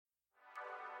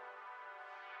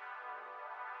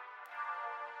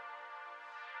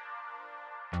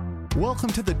Welcome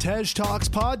to the Tej Talks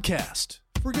podcast.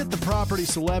 Forget the property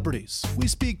celebrities. We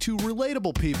speak to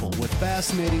relatable people with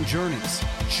fascinating journeys,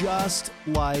 just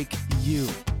like you.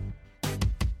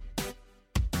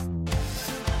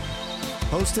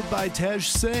 Hosted by Tej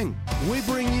Singh, we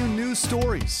bring you news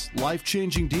stories,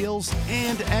 life-changing deals,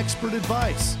 and expert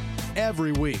advice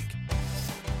every week.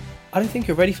 I don't think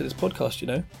you're ready for this podcast, you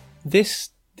know. This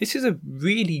is a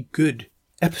really good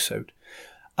episode.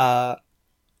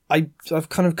 I've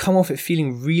kind of come off it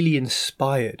feeling really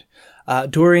inspired.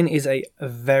 Dorian is a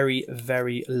very,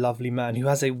 very lovely man who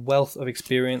has a wealth of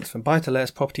experience from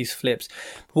buy-to-lets, properties, flips.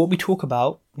 But what we talk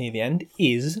about near the end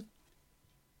is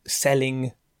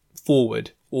selling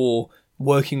forward or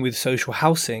working with social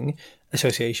housing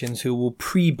associations who will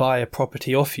pre-buy a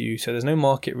property off you. So there's no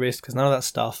market risk, there's none of that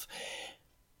stuff,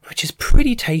 which is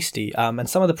pretty tasty. And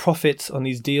some of the profits on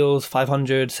these deals,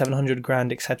 500, 700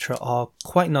 grand, etc., are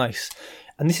quite nice.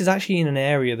 And this is actually in an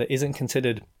area that isn't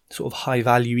considered sort of high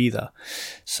value either.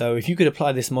 So if you could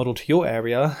apply this model to your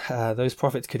area, those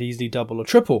profits could easily double or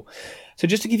triple. So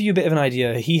just to give you a bit of an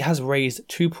idea, he has raised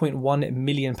 £2.1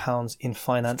 million in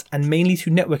finance, and mainly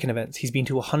through networking events. He's been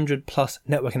to 100 plus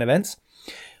networking events,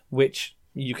 which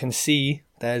you can see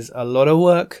there's a lot of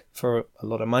work for a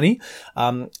lot of money.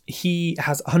 He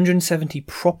has 170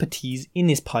 properties in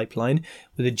his pipeline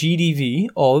with a GDV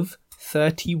of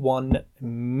 £31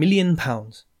 million.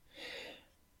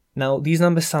 Now, these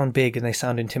numbers sound big and they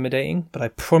sound intimidating, but I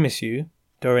promise you,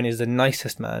 Dorian is the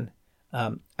nicest man.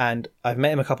 And I've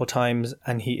met him a couple of times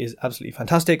and he is absolutely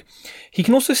fantastic. He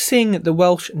can also sing the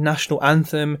Welsh national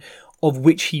anthem, of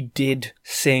which he did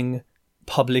sing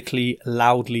publicly,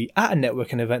 loudly at a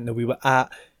networking event that we were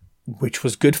at, which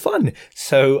was good fun.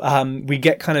 So we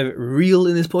get kind of real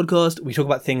in this podcast. We talk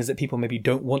about things that people maybe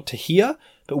don't want to hear,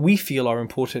 but we feel are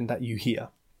important that you hear.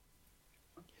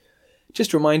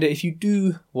 Just a reminder, if you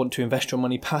do want to invest your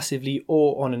money passively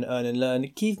or on an earn and learn,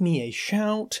 give me a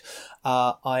shout.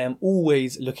 I am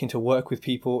always looking to work with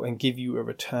people and give you a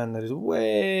return that is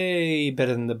way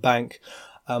better than the bank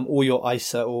or your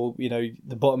ISA or, you know,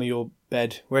 the bottom of your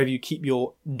bed, wherever you keep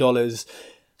your dollars.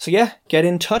 So yeah, get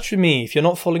in touch with me. If you're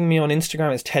not following me on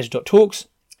Instagram, it's tej.talks.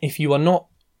 If you are not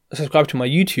subscribed to my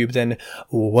YouTube, then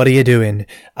what are you doing?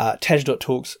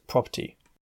 Tej.talks property.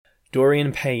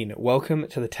 Dorian Payne, welcome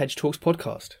to the Tej Talks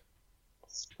podcast.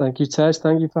 Thank you, Tej.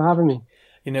 Thank you for having me.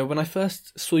 You know, when I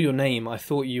first saw your name, I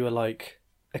thought you were like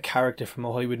a character from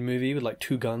a Hollywood movie with like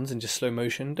two guns and just slow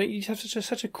motion. Don't you have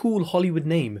such a cool Hollywood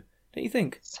name? Don't you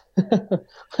think?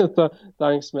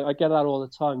 Thanks, mate. I get that all the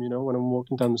time, you know, when I'm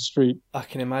walking down the street. I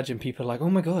can imagine people are like, oh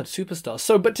my God, superstar.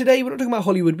 So, but today we're not talking about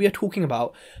Hollywood. We are talking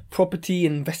about property,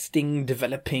 investing,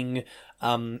 developing.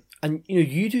 And, you know,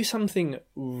 you do something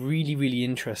really, really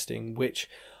interesting, which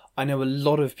I know a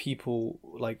lot of people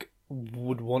like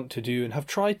would want to do and have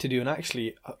tried to do. And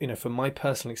actually, you know, from my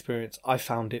personal experience, I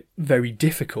found it very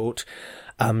difficult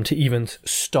to even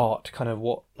start kind of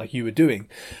what like you were doing.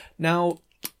 Now,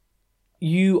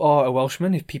 you are a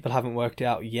Welshman, if people haven't worked it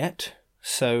out yet.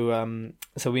 So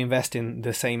we invest in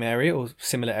the same area or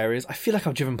similar areas. I feel like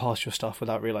I've driven past your stuff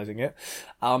without realising it.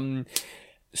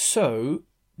 So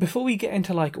before we get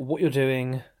into like what you're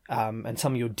doing and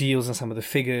some of your deals and some of the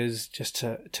figures, just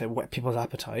to whet people's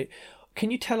appetite, can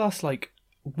you tell us like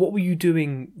what were you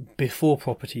doing before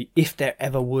property, if there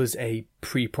ever was a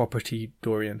pre-property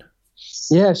Dorian?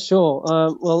 Yeah, sure.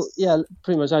 Well, yeah,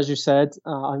 pretty much as you said,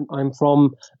 I'm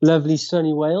from lovely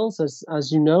sunny Wales,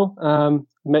 as you know.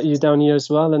 Met you down here as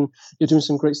well, and you're doing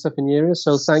some great stuff in the area.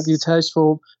 So thank you, Tej,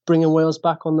 for bringing Wales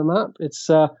back on the map. It's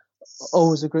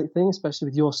always a great thing, especially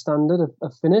with your standard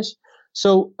of finish.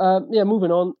 So yeah,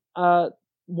 moving on.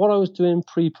 What I was doing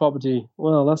pre-property,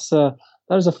 well,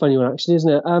 that is a funny one actually,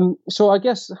 isn't it? So I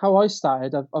guess how I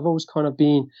started, I've always kind of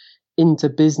been into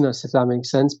business, if that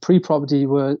makes sense. Pre-property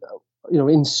were, you know,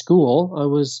 in school, I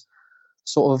was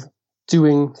sort of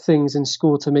doing things in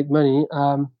school to make money.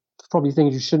 Probably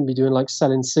things you shouldn't be doing, like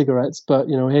selling cigarettes, but,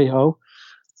 you know, hey ho,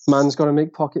 man's got to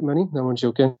make pocket money. No, I'm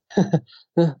joking.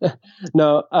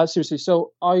 No, seriously.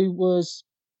 So I was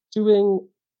doing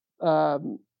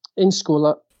in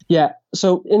school.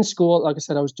 So in school, like I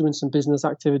said, I was doing some business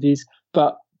activities,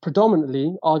 but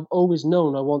predominantly I've always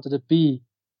known I wanted to be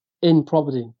in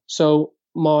property. So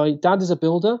my dad is a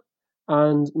builder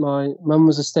and my mum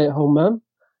was a stay-at-home mum,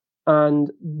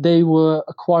 and they were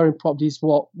acquiring properties,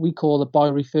 what we call the buy,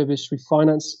 refurbish,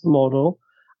 refinance model.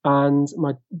 And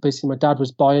my dad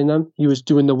was buying them, he was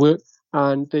doing the work,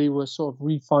 and they were sort of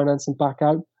refinancing back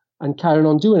out and carrying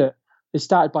on doing it. They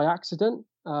started by accident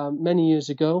many years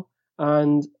ago,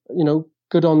 and, you know,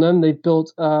 good on them. They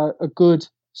built a good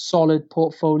solid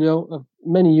portfolio of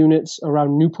many units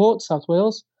around Newport, South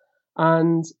Wales.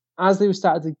 And as they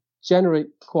started to generate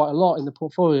quite a lot in the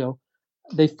portfolio,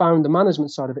 they found the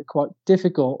management side of it quite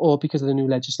difficult, or because of the new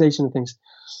legislation and things.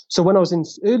 So when I was in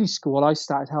early school, I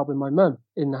started helping my mum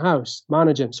in the house,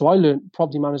 managing. So I learned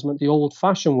property management the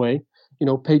old-fashioned way,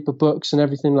 paper books and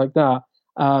everything like that,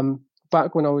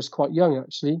 back when I was quite young,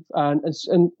 actually.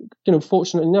 And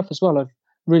fortunately enough as well, I've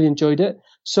really enjoyed it.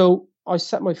 So I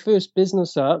set my first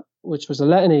business up, which was a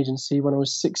letting agency, when I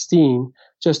was 16,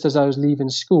 just as I was leaving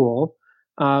school,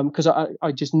 because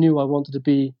I just knew I wanted to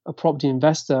be a property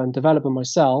investor and developer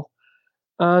myself.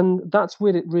 And that's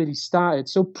where it really started.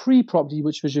 So pre-property,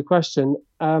 which was your question,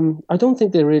 I don't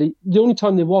think the only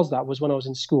time there was that was when I was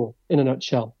in school, in a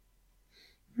nutshell.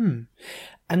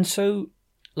 And so,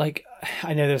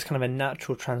 I know there's kind of a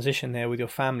natural transition there with your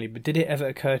family, but did it ever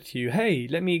occur to you, hey,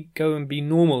 let me go and be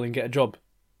normal and get a job?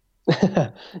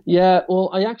 Yeah,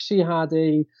 well, I actually had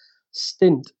a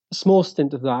small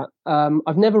stint of that.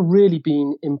 I've never really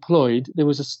been employed. There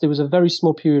was a very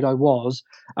small period I was.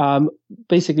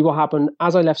 Basically, what happened,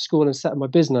 as I left school and set up my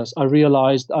business, I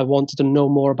realized I wanted to know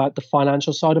more about the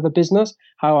financial side of a business,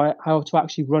 how to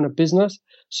actually run a business.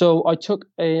 So I took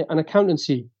an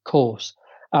accountancy course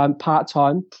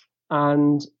part-time,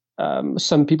 and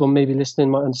some people maybe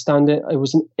listening might understand it. It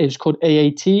was called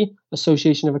AAT,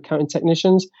 Association of Accounting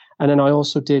Technicians. And then I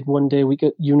also did one day a week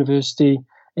at university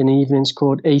in the evenings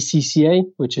called ACCA,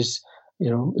 which is,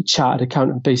 a chartered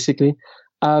accountant, basically.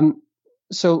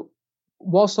 So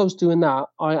whilst I was doing that,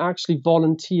 I actually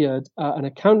volunteered at an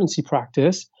accountancy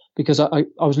practice because I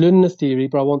was learning the theory,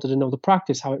 but I wanted to know the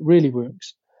practice, how it really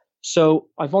works. So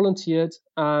I volunteered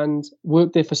and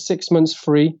worked there for 6 months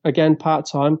free, again,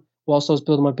 part-time, whilst I was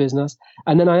building my business.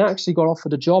 And then I actually got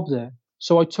offered a job there.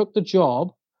 So I took the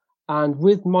job, and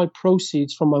with my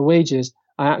proceeds from my wages,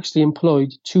 I actually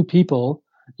employed 2 people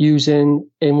in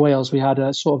Wales. We had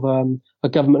a sort of a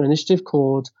government initiative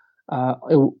called, I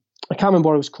can't remember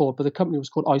what it was called, but the company was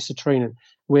called ISA Training,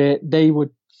 where they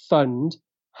would fund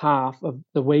half of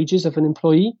the wages of an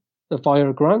employee via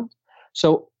a grant.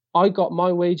 So I got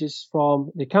my wages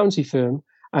from the accountancy firm,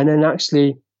 and then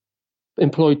actually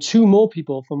employed 2 more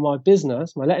people from my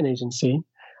business, my letting agency,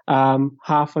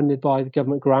 half funded by the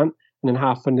government grant and then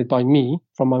half funded by me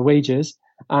from my wages,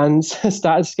 and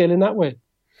started scaling that way.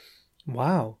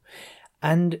 Wow.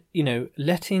 And,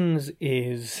 lettings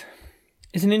is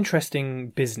an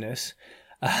interesting business.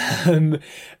 Are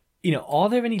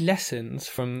there any lessons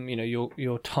from,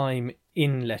 your time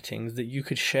in lettings that you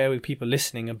could share with people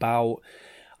listening about,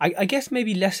 I guess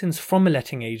maybe lessons from a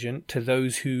letting agent to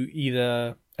those who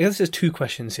I guess there's 2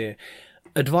 questions here.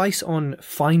 Advice on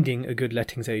finding a good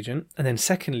lettings agent, and then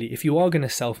secondly, if you are going to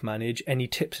self-manage, any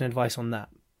tips and advice on that?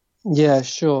 Yeah,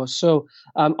 sure. So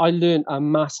I learned a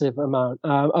massive amount.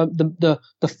 The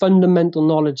fundamental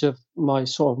knowledge of my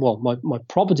my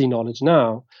property knowledge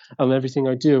now and everything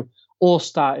I do all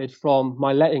started from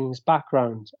my lettings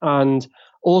background, and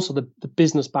also the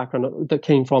business background that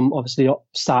came from obviously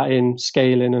starting,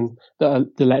 scaling, and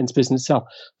the lettings business itself.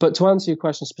 But to answer your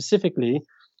question specifically,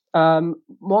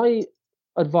 my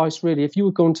advice really, if you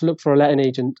were going to look for a letting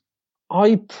agent,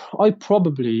 I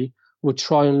probably would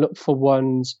try and look for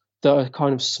ones that are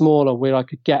kind of smaller, where I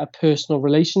could get a personal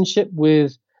relationship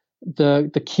with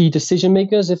the key decision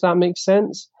makers, if that makes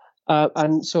sense.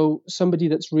 And so somebody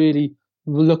that's really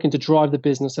looking to drive the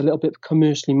business, a little bit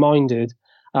commercially minded,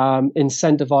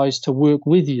 incentivized to work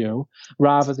with you,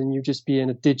 rather than you just being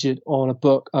a digit on a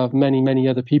book of many, many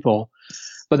other people.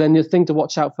 But then the thing to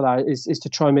watch out for that is to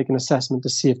try and make an assessment to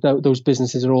see if those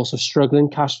businesses are also struggling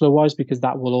cash flow wise, because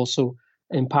that will also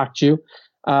impact you.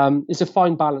 It's a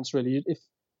fine balance, really. If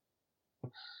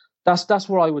that's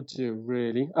what I would do,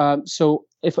 really. So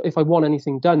if I want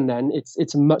anything done, then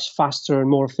it's a much faster and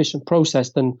more efficient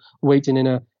process than waiting in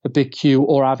a big queue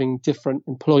or having different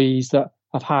employees that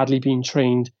have hardly been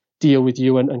trained deal with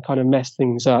you and kind of mess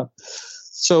things up.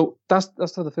 So that's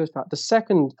the first part. The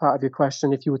second part of your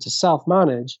question, if you were to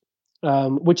self-manage,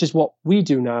 which is what we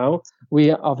do now,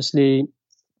 we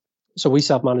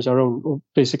self-manage our own,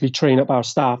 basically train up our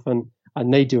staff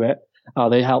and they do it.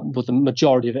 They help with the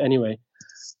majority of it anyway.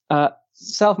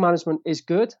 Self-management is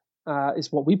good.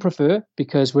 Is what we prefer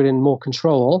because we're in more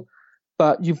control.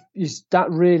 But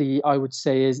that really, I would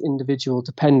say, is individual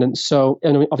dependent. So,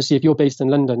 obviously, if you're based in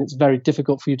London, it's very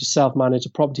difficult for you to self-manage a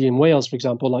property in Wales, for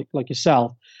example, like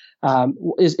yourself.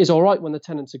 Is all right when the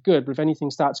tenants are good, but if anything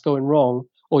starts going wrong,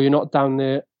 or you're not down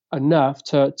there enough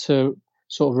to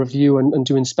sort of review and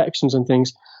do inspections and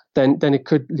things, then it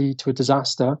could lead to a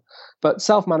disaster. But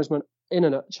self-management in a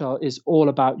nutshell, is all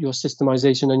about your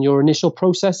systemization and your initial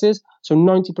processes. So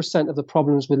 90% of the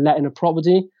problems with letting a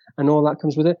property and all that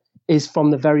comes with it is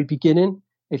from the very beginning.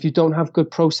 If you don't have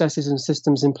good processes and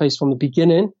systems in place from the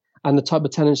beginning and the type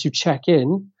of tenants you check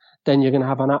in, then you're going to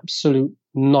have an absolute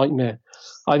nightmare.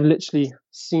 I've literally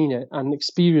seen it and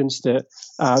experienced it.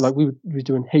 Like we were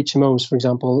doing HMOs, for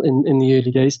example, in the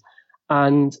early days.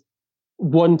 And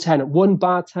one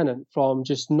bad tenant from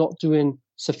just not doing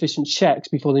sufficient checks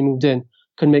before they moved in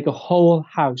can make a whole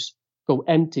house go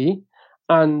empty.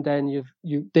 And then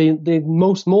they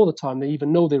more of the time, they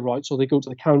even know their rights, or they go to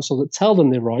the council that tell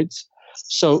them their rights.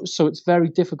 So it's very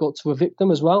difficult to evict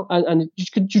them as well. And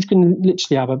you can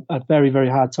literally have a very, very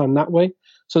hard time that way.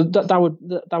 So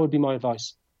that would be my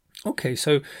advice. Okay,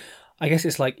 so I guess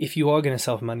it's like, if you are going to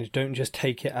self-manage, don't just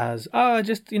take it as,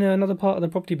 just, another part of the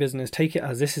property business. Take it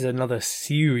as this is another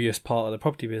serious part of the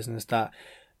property business that,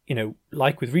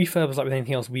 like with refurbs, like with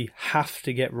anything else, we have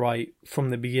to get right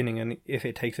from the beginning. And if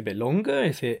it takes a bit longer,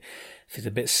 if it's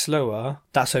a bit slower,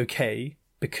 that's okay,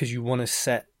 because you want to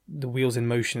set the wheels in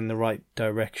motion in the right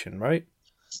direction, right?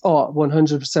 Oh,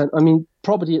 100%. I mean,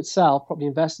 property itself, property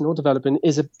investing or developing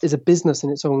is a business in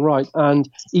its own right. And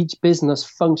each business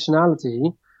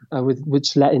functionality, with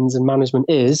which lettings and management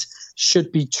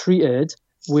should be treated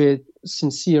with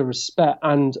sincere respect.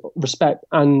 And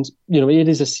it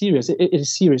is serious. It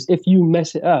is serious. If you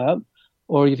mess it up,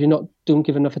 or if don't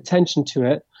give enough attention to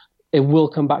it, it will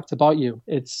come back to bite you.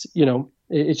 It's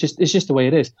just the way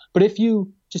it is. But if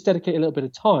you just dedicate a little bit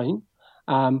of time,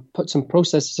 put some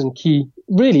processes and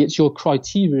really it's your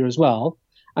criteria as well.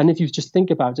 And if you just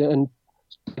think about it, and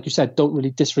like you said, don't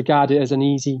really disregard it as an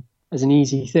easy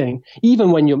thing.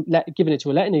 Even when you're giving it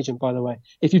to a letting agent, by the way,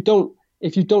 if you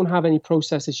don't have any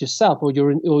processes yourself, or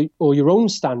your own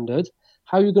standard,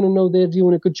 how are you going to know they're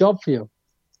doing a good job for you?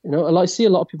 I see a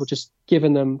lot of people just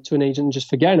giving them to an agent and just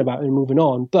forgetting about it and moving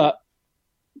on. But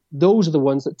those are the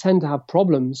ones that tend to have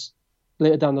problems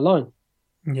later down the line.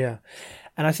 Yeah.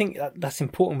 And I think that's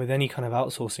important with any kind of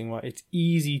outsourcing, right? It's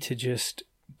easy to just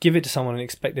give it to someone and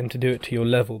expect them to do it to your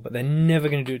level, but they're never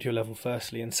going to do it to your level,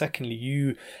 firstly. And secondly,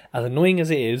 you, as annoying as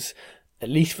it is, at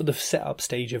least for the setup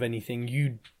stage of anything,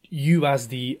 you as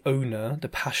the owner, the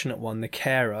passionate one, the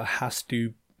carer, has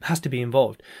to be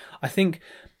involved. I think,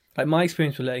 like, my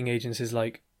experience with letting agents is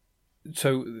like,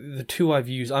 so the two I've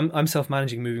used, I'm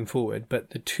self-managing moving forward, but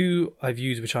the two I've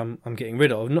used, which I'm getting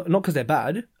rid of, not because they're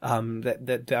bad,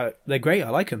 they're great, I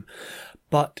like them,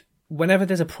 but whenever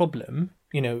there's a problem,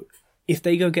 if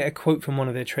they go get a quote from one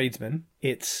of their tradesmen,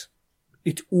 it's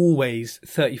always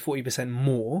 30-40%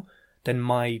 more than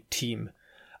my team,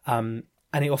 and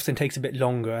it often takes a bit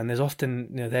longer, and there's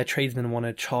often their tradesmen want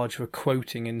to charge for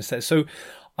quoting instead. So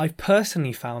I've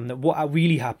personally found that what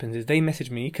really happens is they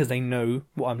message me because they know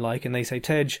what I'm like, and they say,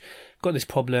 Tej, got this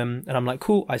problem, and I'm like,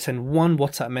 cool. I send one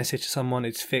WhatsApp message to someone,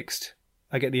 it's fixed.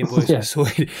 I get the invoice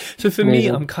sorted. So for me,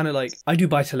 I'm kind of like, I do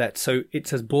buy to let, so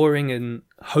it's as boring and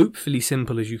hopefully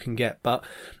simple as you can get, but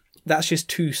that's just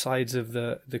two sides of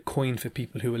the coin for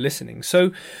people who are listening.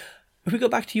 So if we go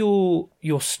back to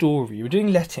your story, you were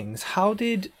doing lettings. How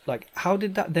did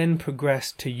that then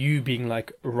progress to you being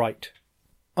like, right,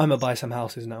 I'm gonna buy some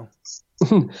houses now?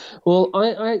 Well,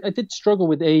 I did struggle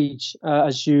with age,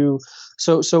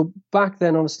 so back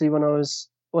then, obviously,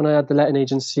 when I had the letting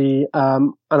agency,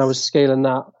 and I was scaling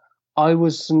that, I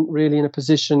wasn't really in a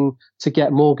position to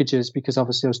get mortgages because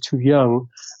obviously I was too young.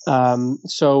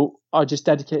 So I just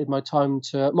dedicated my time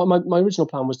to my original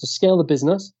plan was to scale the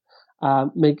business,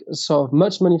 make sort of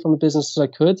much money from the business as I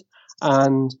could,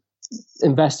 and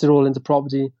invest it all into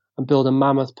property and build a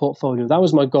mammoth portfolio. That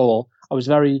was my goal. I was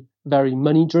very, very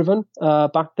money driven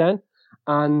back then,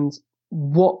 and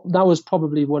that was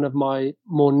probably one of my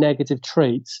more negative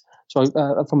traits. So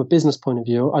from a business point of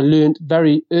view, I learned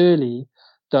very early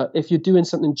that if you're doing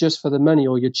something just for the money,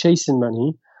 or you're chasing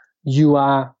money, you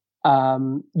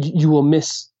will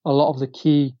miss a lot of the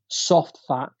key soft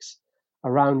facts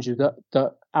around you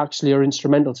that actually are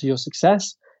instrumental to your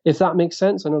success, if that makes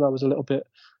sense. I know that was a little bit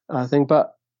thing,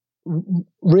 but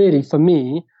really for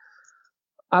me,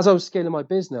 as I was scaling my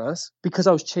business, because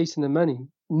I was chasing the money,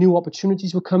 new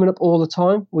opportunities were coming up all the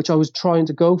time, which I was trying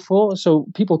to go for. So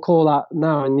people call that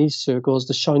now in these circles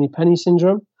the shiny penny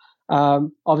syndrome.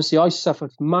 Obviously, I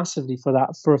suffered massively for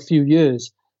that for a few years,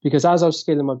 because as I was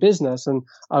scaling my business and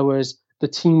the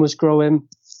team was growing,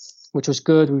 which was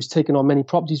good. We was taking on many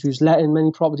properties. We was letting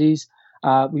many properties.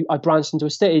 I branched into a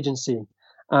estate agency,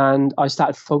 and I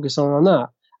started focusing on that.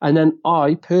 And then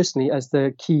I personally, as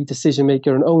the key decision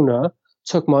maker and owner,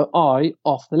 took my eye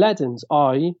off the lettings.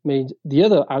 I made the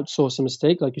other outsourcing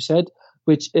mistake, like you said,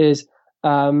 which is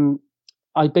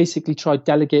I basically tried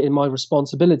delegating my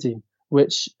responsibility,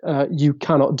 which you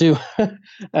cannot do,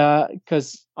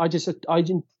 because I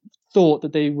didn't thought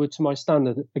that they were to my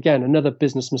standard. Again, another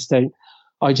business mistake.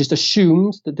 I just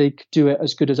assumed that they could do it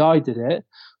as good as I did it.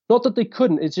 Not that they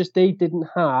couldn't, it's just they didn't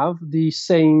have the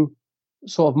same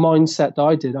sort of mindset that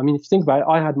I did. I mean, if you think about it,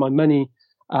 I had my money,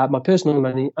 my personal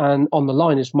money, and on the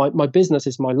line is my business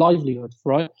is my livelihood,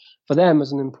 right? For them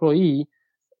as an employee,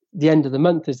 the end of the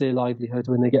month is their livelihood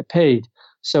when they get paid.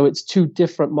 So it's two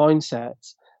different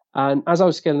mindsets. And as I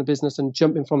was scaling the business and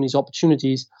jumping from these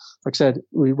opportunities, like I said,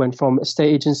 we went from a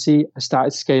state agency. I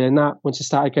started scaling that. Once it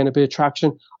started getting a bit of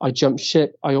traction, I jumped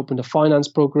ship. I opened a finance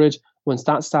brokerage. Once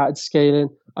that started scaling,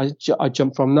 I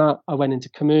jumped from that. I went into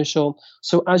commercial.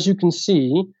 So as you can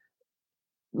see,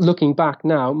 looking back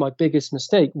now, my biggest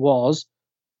mistake was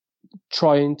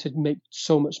trying to make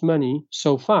so much money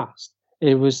so fast.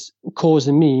 It was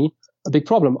causing me a big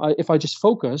problem. If I just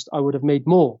focused, I would have made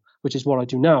more, which is what I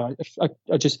do now.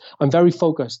 I'm very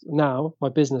focused now, my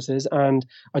business is, and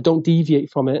I don't deviate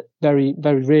from it very,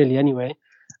 very rarely anyway.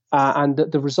 And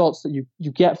the results that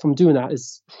you get from doing that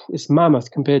is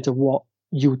mammoth compared to what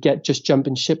you would get just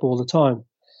jumping ship all the time.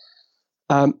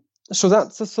 So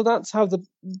that's how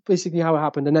basically how it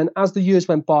happened. And then as the years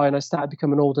went by and I started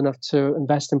becoming old enough to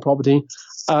invest in property,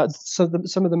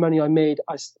 some of the money I made,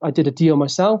 I did a deal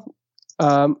myself.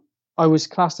 I was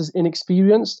classed as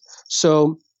inexperienced.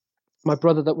 So my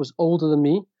brother that was older than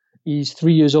me, he's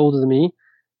 3 years older than me,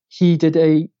 he did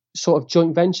a sort of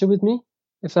joint venture with me,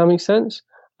 if that makes sense.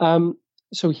 So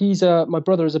my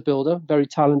brother is a builder, very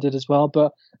talented as well,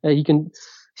 but he can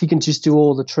just do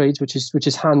all the trades, which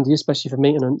is handy, especially for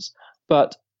maintenance.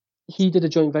 But he did a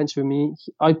joint venture with me.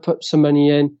 I put some money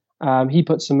in. He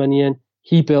put some money in.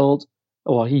 He built,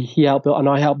 or he helped build, and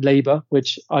I helped labor,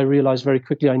 which I realized very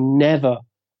quickly I never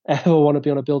ever want to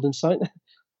be on a building site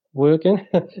working.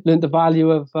 Learned the value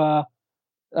of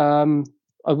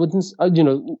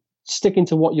sticking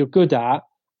to what you're good at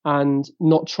and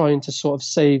not trying to sort of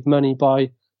save money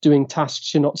by doing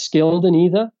tasks you're not skilled in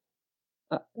either.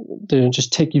 They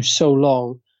just take you so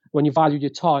long when you value your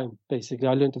time. Basically,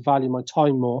 I learned to value my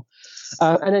time more.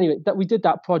 And anyway, we did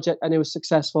that project and it was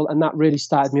successful, and that really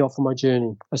started me off on my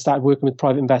journey. I started working with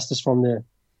private investors from there.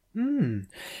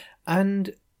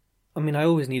 And I mean, I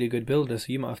always need a good builder, so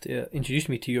you might have to introduce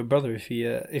me to your brother if he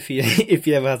if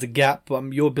he ever has a gap.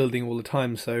 You're building all the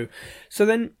time, so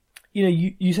then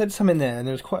you said something there, and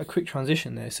there was quite a quick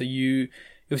transition there. So you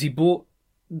obviously bought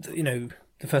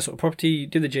the first sort of property,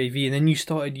 did the JV, and then you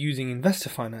started using investor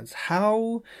finance.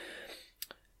 How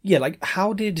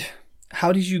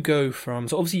did you go from,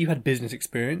 so obviously you had business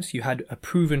experience, you had a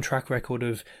proven track record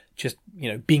of just,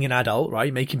 being an adult,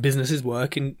 right? Making businesses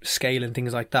work and scale and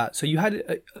things like that. So you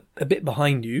had a bit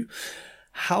behind you.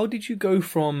 How did you go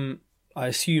from, I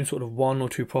assume, sort of 1 or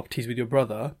 2 properties with your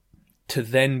brother to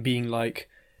then being like,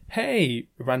 hey,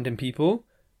 random people,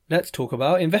 let's talk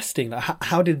about investing? Like,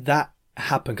 how did that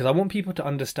happen? Because I want people to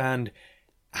understand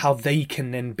how they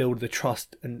can then build the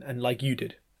trust and like you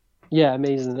did. Yeah,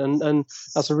 amazing. And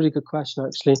that's a really good question,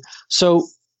 actually. So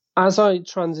as I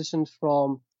transitioned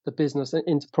from the business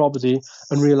into property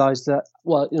and realized that,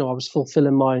 I was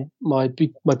fulfilling my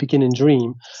beginning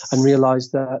dream, and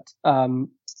realized that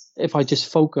if I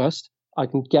just focused, I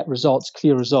can get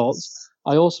clear results.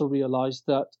 I also realized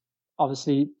that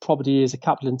obviously property is a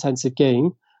capital intensive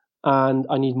game and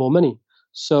I need more money.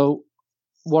 So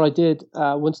what I did,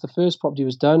 once the first property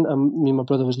was done and me and my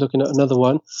brother was looking at another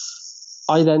one,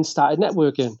 I then started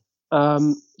networking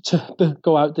to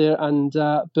go out there and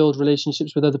build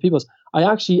relationships with other people. I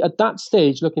actually, at that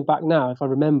stage, looking back now, if I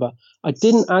remember, I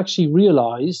didn't actually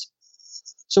realize.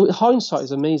 So hindsight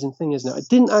is an amazing thing, isn't it? I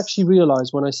didn't actually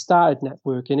realize when I started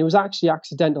networking, it was actually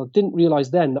accidental. I didn't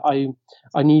realize then that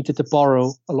I needed to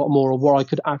borrow a lot more of what I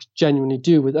could genuinely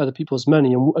do with other people's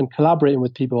money and collaborating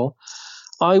with people.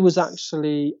 I was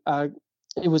actually,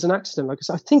 it was an accident. Like I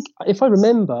said, I think if I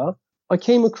remember, I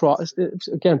came across,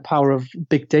 again, power of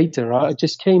big data, right? I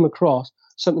just came across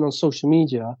something on social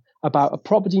media about a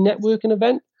property networking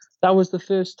event. That was the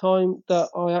first time that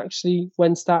I actually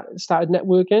started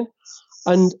networking.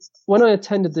 And when I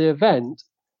attended the event,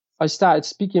 I started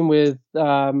speaking with,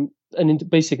 and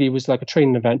basically it was like a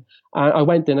training event. And I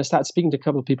went there and I started speaking to a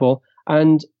couple of people.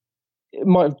 And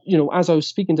as I was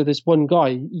speaking to this one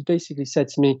guy, he basically said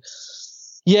to me,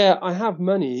 yeah, I have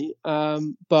money,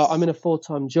 but I'm in a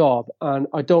full-time job and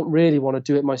I don't really want to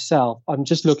do it myself. I'm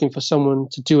just looking for someone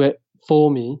to do it for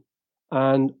me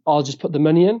and I'll just put the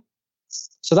money in.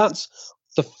 So that's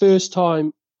the first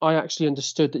time I actually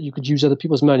understood that you could use other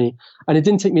people's money. And it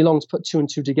didn't take me long to put 2 and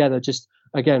 2 together, just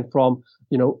again from,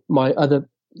 my other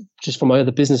just from my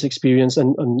other business experience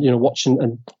and watching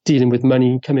and dealing with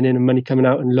money coming in and money coming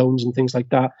out and loans and things like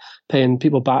that, paying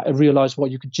people back, I realized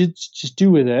what you could just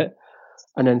do with it.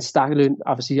 And then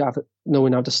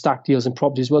knowing how to stack deals and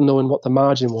properties, well, knowing what the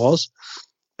margin was.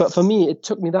 But for me, it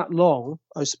took me that long,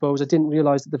 I suppose. I didn't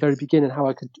realize at the very beginning how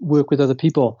I could work with other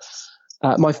people.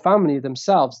 My family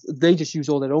themselves, they just use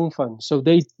all their own funds. So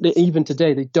they even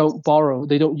today, they don't borrow,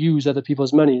 they don't use other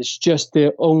people's money. It's just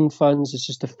their own funds. It's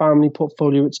just a family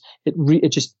portfolio. It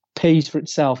just pays for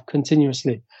itself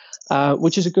continuously,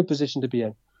 which is a good position to be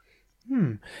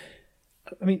in.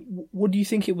 I mean, what do you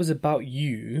think it was about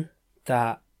you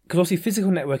that, because obviously physical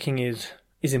networking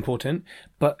is important,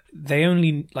 but they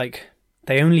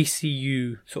only see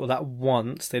you sort of that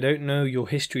once. They don't know your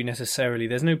history necessarily.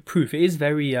 There's no proof. It is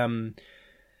very,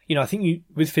 I think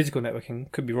with physical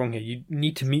networking, could be wrong here, you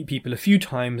need to meet people a few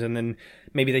times and then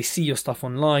maybe they see your stuff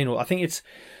online, or I think it's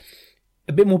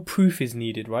a bit more proof is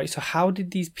needed, right? So how did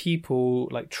these people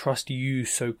trust you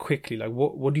so quickly?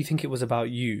 What do you think it was about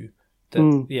you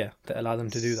that allowed them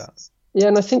to do that? Yeah,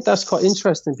 and I think that's quite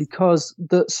interesting because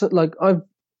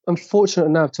I'm fortunate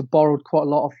enough to borrow quite a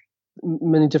lot of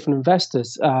many different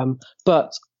investors.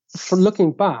 But for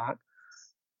looking back,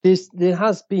 there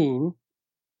has been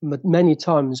many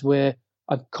times where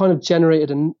I've kind of generated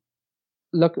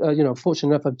fortunate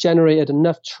enough, I've generated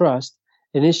enough trust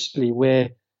initially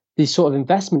where these sort of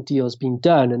investment deals being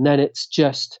done, and then it's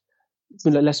just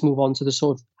let's move on to the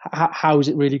sort of how is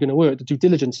it really going to work, the due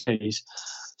diligence phase.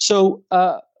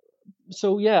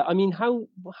 So yeah, I mean, how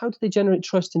did they generate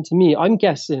trust into me? I'm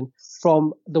guessing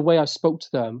from the way I spoke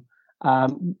to them.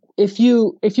 If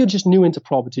you're just new into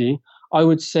property, I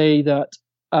would say that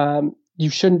you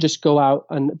shouldn't just go out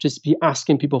and just be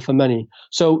asking people for money.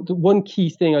 So the one key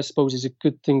thing I suppose is a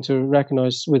good thing to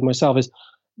recognize with myself is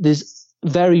there's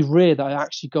very rare that I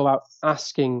actually go out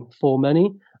asking for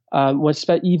money.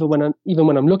 Even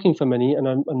when I'm looking for money and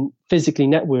I'm physically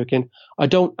networking, I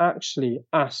don't actually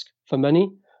ask for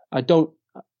money. I don't.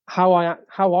 How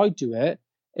I do it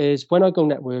is when I go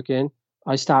networking,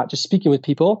 I start just speaking with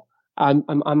people.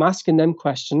 I'm asking them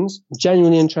questions,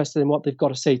 genuinely interested in what they've got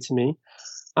to say to me.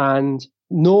 And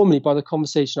normally by the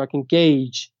conversation, I can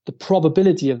gauge the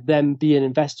probability of them being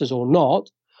investors or not.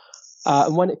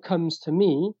 And when it comes to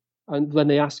me, and when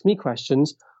they ask me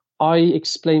questions, I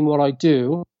explain what I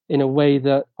do in a way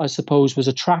that I suppose was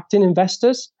attracting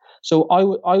investors. So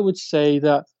I would say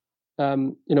that,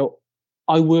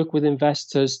 I work with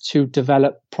investors to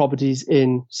develop properties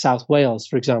in South Wales,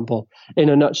 for example. In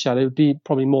a nutshell, it would be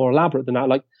probably more elaborate than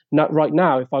that. Right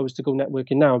now, if I was to go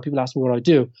networking now and people ask me what I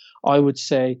do, I would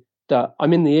say that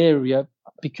I'm in the area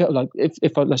because,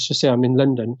 let's just say I'm in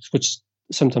London, which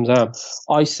sometimes I am.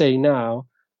 I say now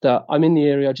that I'm in the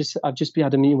area. I've just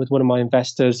had a meeting with one of my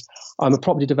investors. I'm a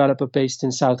property developer based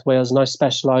in South Wales, and I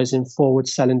specialise in forward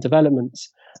selling developments,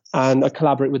 and I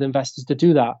collaborate with investors to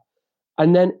do that.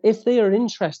 And then if they are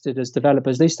interested as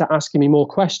developers, they start asking me more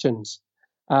questions.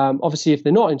 Obviously, if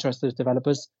they're not interested as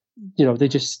developers, they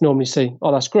just normally say,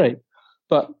 oh, that's great.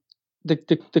 But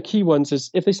the key ones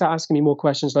is if they start asking me more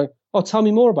questions like, oh, tell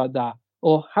me more about that.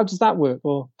 Or how does that work?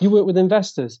 Or you work with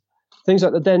investors, things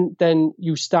like that. Then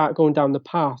you start going down the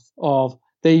path of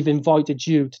they've invited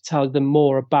you to tell them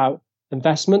more about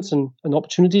investments and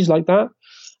opportunities like that.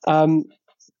 And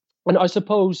I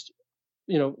suppose,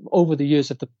 over the years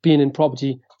of being in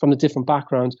property from the different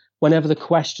backgrounds, whenever the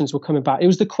questions were coming back, it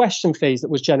was the question phase that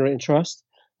was generating trust.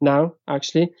 Now,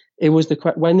 actually, it was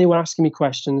when they were asking me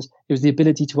questions, it was the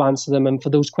ability to answer them, and for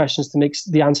those questions to make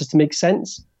the answers to make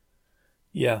sense.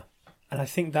 Yeah, and I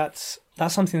think that's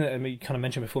something that you kind of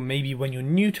mentioned before. Maybe when you're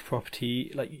new to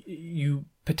property, you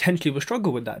potentially will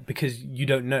struggle with that because you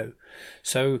don't know.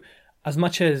 So as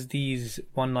much as these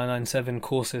 1997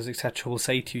 courses, etc., will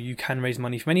say to you, you can raise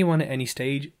money from anyone at any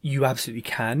stage, you absolutely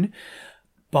can.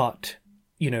 But,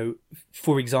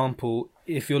 for example,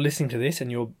 if you're listening to this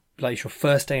and you're it's your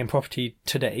first day in property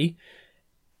today,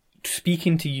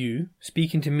 speaking to you,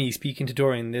 speaking to me, speaking to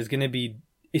Dorian,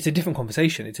 it's a different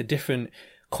conversation. It's a different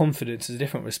confidence, it's a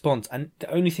different response. And the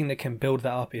only thing that can build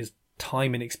that up is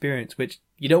time and experience, which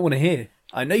you don't want to hear.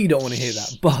 I know you don't want to hear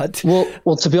that, but...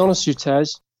 Well, to be honest with you, Tej,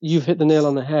 you've hit the nail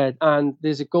on the head. And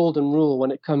there's a golden rule when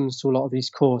it comes to a lot of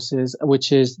these courses,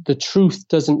 which is the truth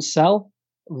doesn't sell,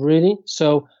 really.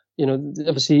 So,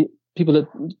 obviously, people that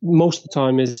most of the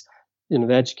time is,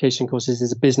 the education courses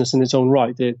is a business in its own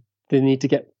right. They need to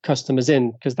get customers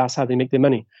in because that's how they make their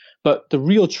money. But the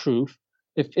real truth,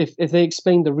 if they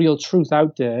explain the real truth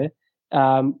out there,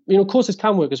 courses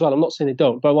can work as well. I'm not saying they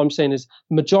don't, but what I'm saying is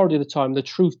majority of the time, the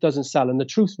truth doesn't sell. And the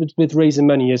truth with raising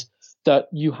money is that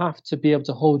you have to be able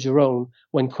to hold your own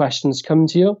when questions come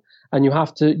to you, and you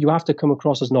have to come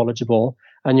across as knowledgeable,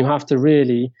 and you have to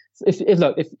really,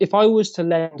 if I was to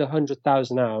lend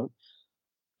 100,000 out,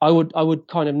 I would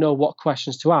kind of know what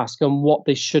questions to ask and what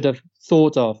they should have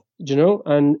thought of, you know.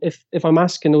 And if I'm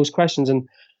asking those questions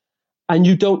and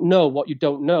you don't know what you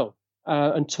don't know,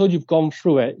 until you've gone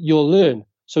through it, you'll learn.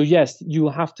 So yes, you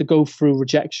will have to go through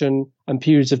rejection and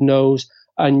periods of no's,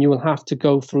 and you will have to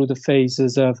go through the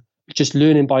phases of just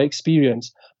learning by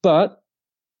experience. But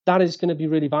that is going to be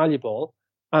really valuable.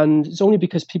 And it's only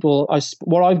because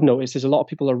what I've noticed is a lot of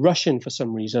people are rushing for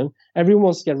some reason. Everyone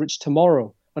wants to get rich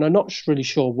tomorrow. And I'm not really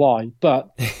sure why, but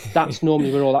that's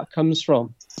normally where all that comes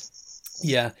from.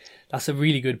 Yeah, that's a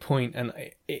really good point. And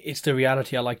it's the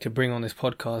reality I like to bring on this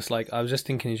podcast. Like, I was just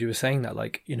thinking as you were saying that,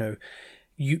 like, you know,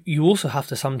 you also have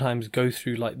to sometimes go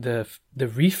through like the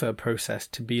refurb process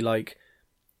to be like,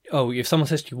 oh, if someone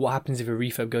says to you, what happens if a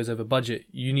refurb goes over budget?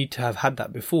 You need to have had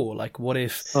that before. Like, what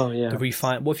if what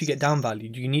if you get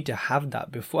downvalued? You need to have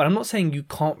that before. And I'm not saying you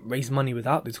can't raise money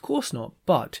without this, of course not.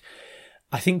 But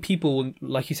I think people,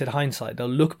 like you said, hindsight, they'll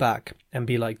look back and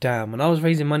be like, damn, when I was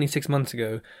raising money 6 months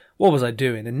ago, what was I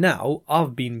doing? And now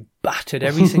I've been battered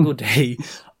every single day.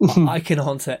 I can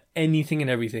answer anything and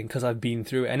everything because I've been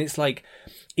through it. And it's like,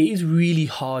 it is really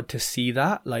hard to see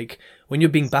that. Like, when you're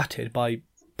being battered by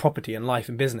property and life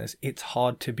and business, it's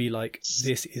hard to be like,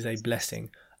 this is a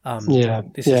blessing.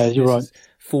 This is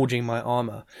forging my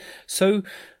armor. So,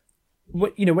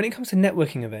 you know, when it comes to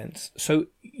networking events, so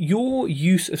your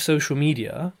use of social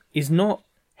media is not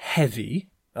heavy.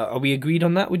 Are we agreed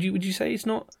on that? Would you say it's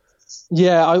not?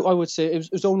 Yeah, I would say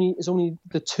it's only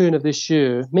the turn of this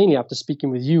year, mainly after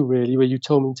speaking with you, really, where you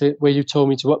told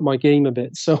me to up my game a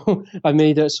bit. So I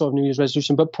made a sort of New Year's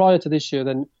resolution. But prior to this year,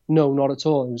 then no, not at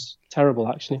all. It was terrible,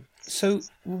 actually. So,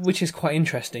 which is quite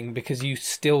interesting because you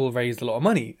still raised a lot of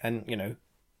money, and you know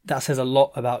that says a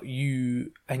lot about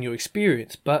you and your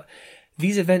experience. But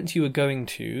these events you were going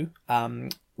to,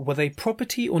 were they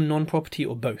property or non-property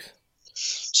or both?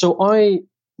 So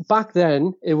back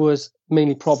then it was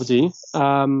mainly property,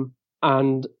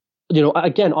 and you know,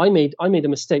 again, I made a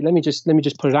mistake. Let me just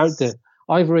put it out there.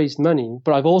 I've raised money,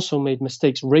 but I've also made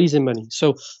mistakes raising money.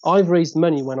 So I've raised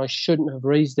money when I shouldn't have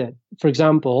raised it. For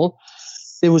example,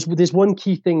 there's one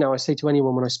key thing now I say to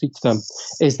anyone when I speak to them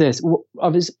is this.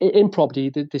 In property,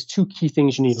 there's two key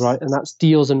things you need, right? And that's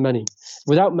deals and money.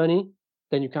 Without money,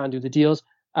 then you can't do the deals.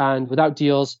 And without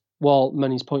deals, well,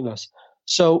 money's pointless.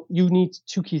 So you need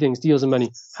two key things, deals and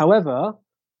money. However,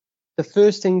 the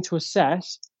first thing to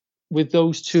assess with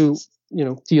those two, you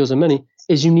know, deals and money,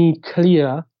 is you need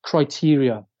clear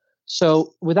criteria.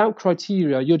 So without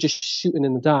criteria, you're just shooting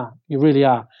in the dark. You really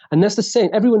are. And that's the same.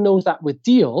 Everyone knows that with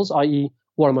deals, i.e.,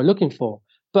 what am I looking for?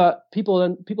 But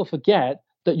people forget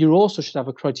that you also should have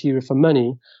a criteria for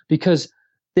money, because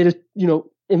there, you know,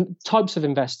 in types of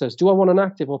investors. Do I want an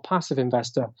active or passive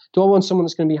investor? Do I want someone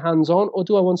that's going to be hands-on, or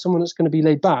do I want someone that's going to be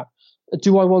laid back?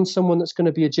 Do I want someone that's going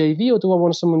to be a JV, or do I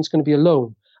want someone that's going to be a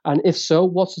loan? And if so,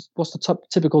 what's the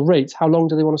typical rate? How long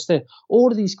do they want to stay? All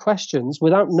of these questions,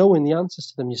 without knowing the answers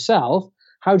to them yourself,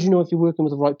 how do you know if you're working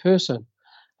with the right person?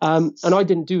 And I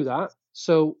didn't do that.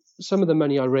 So some of the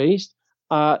money I raised,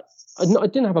 I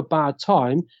didn't have a bad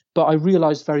time, but I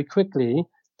realized very quickly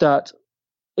that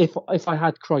if I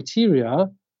had criteria,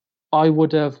 I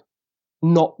would have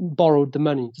not borrowed the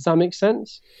money. Does that make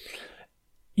sense?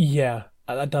 Yeah,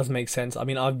 that does make sense. I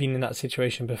mean, I've been in that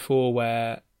situation before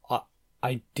where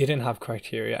I didn't have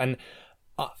criteria, and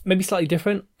maybe slightly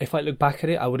different. If I look back at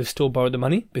it, I would have still borrowed the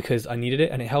money because I needed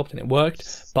it and it helped and it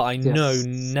worked. But I know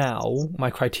now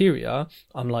my criteria,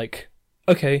 I'm like,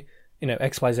 okay, you know,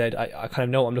 X, Y, Z, I kind of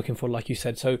know what I'm looking for, like you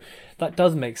said. So that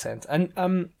does make sense.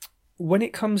 And when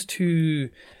it comes to,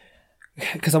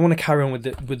 because I want to carry on with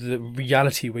the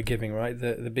reality we're giving, right?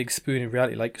 The big spoon of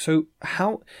reality. Like, so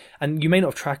how, and you may not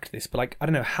have tracked this, but like, I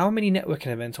don't know, how many networking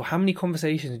events or how many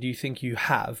conversations do you think you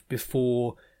have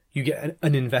before you get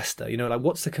an investor? You know, like,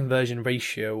 what's the conversion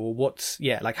ratio, or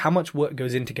like how much work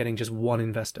goes into getting just one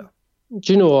investor?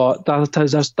 Do you know what?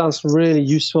 That's really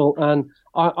useful. And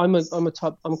I'm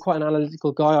quite an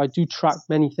analytical guy. I do track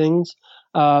many things.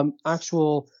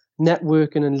 Actual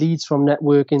networking and leads from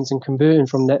networkings and converting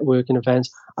from networking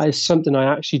events is something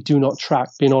I actually do not track,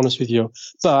 being honest with you.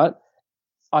 But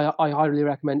I highly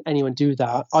recommend anyone do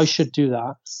that. I should do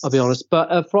that, I'll be honest.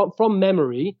 But from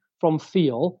memory, from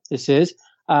feel, this is,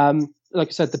 like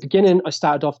I said, at the beginning, I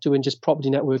started off doing just property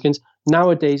networkings.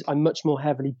 Nowadays, I'm much more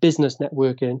heavily business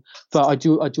networking, but I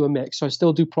do a mix. So I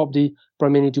still do property, but I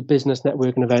mainly do business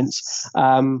networking events.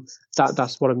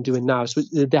 That's what I'm doing now. So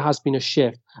there has been a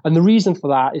shift. And the reason for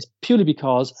that is purely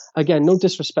because, again, no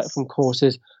disrespect from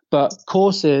courses, but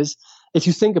courses, if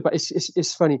you think about it,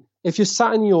 it's funny. If you're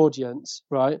sat in the audience,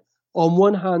 right, on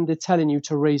one hand, they're telling you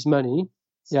to raise money,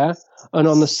 yeah, and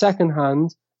on the second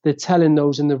hand, they're telling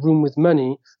those in the room with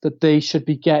money that they should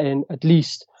be getting at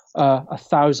least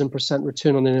 1,000%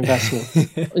 return on their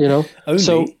investment. You know, Only.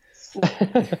 So,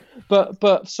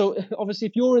 but so obviously,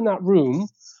 if you're in that room,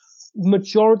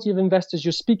 majority of investors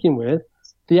you're speaking with,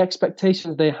 the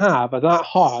expectations they have are that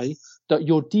high that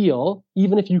your deal,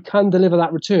 even if you can deliver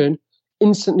that return,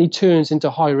 instantly turns into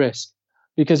high risk.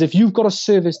 Because if you've got to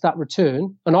service that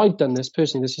return, and I've done this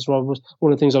personally, this is one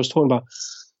of the things I was talking about,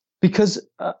 because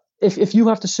if you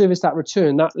have to service that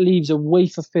return, that leaves a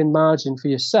wafer thin margin for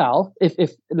yourself.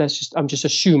 I'm just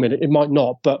assuming it might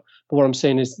not, but what I'm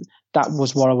saying is that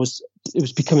was what it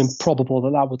was becoming probable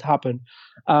that would happen.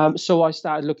 So I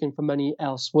started looking for money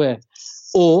elsewhere.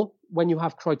 Or when you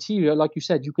have criteria, like you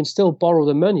said, you can still borrow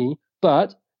the money,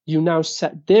 but you now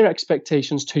set their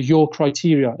expectations to your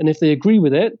criteria. And if they agree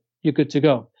with it, you're good to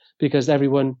go, because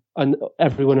everyone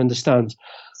understands.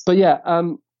 But yeah,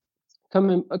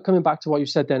 coming back to what you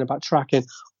said then about tracking,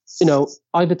 you know,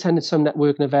 I've attended some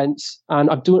networking events, and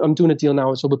I'm doing a deal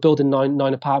now. So we're building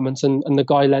nine apartments, and the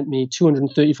guy lent me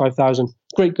 235,000.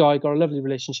 Great guy, got a lovely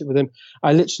relationship with him.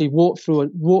 I literally walked through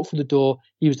the door.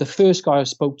 He was the first guy I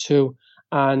spoke to,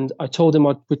 and I told him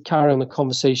I would carry on the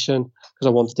conversation because I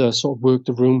wanted to sort of work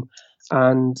the room.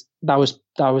 And that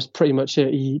was pretty much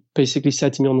it. He basically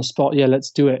said to me on the spot, "Yeah, let's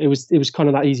do it." It was kind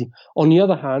of that easy. On the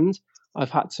other hand, I've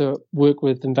had to work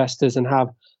with investors and have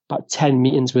about 10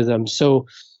 meetings with them. So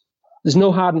there's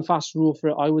no hard and fast rule for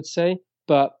it, I would say.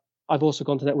 But I've also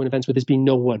gone to networking events where there's been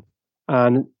no one,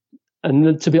 and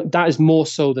that is more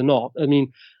so than not. I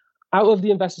mean, out of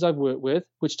the investors I've worked with,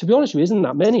 which to be honest with you isn't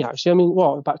that many actually. I mean,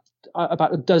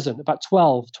 about a dozen, about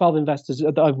 12 investors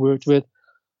that I've worked with.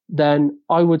 Then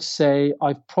I would say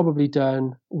I've probably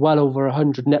done well over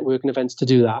 100 networking events to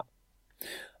do that.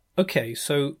 Okay,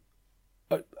 so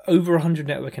over 100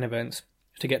 networking events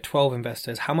to get 12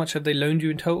 investors. How much have they loaned you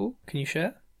in total? Can you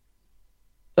share?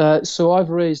 So I've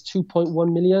raised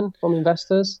 2.1 million from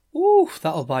investors. Ooh,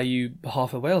 that'll buy you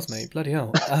half of Wales, mate. Bloody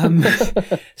hell.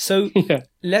 So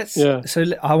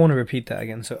I want to repeat that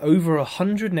again. So over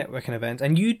 100 networking events,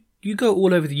 and you go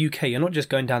all over the UK. You're not just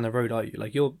going down the road, are you?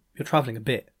 Like you're traveling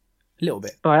a little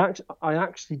bit. I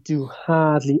actually do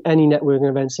hardly any networking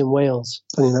events in Wales.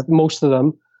 I mean, most of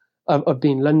them have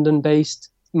been London-based,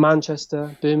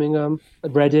 Manchester, Birmingham,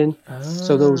 Reading.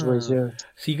 So those ways, yeah.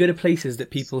 So you go to places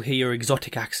that people hear your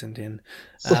exotic accent in.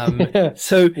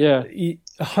 So yeah.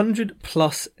 100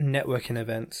 plus networking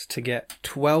events to get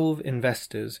 12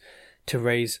 investors to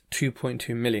raise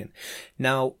 2.2 million.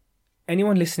 Now,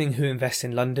 anyone listening who invests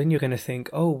in London, you're going to think,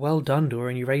 oh, well done,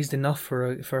 Dorian, you raised enough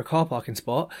for a car parking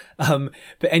spot. But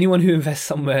anyone who invests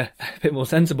somewhere a bit more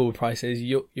sensible with prices,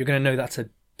 you're going to know that's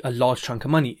a large chunk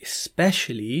of money,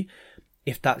 especially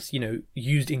if that's, you know,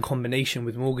 used in combination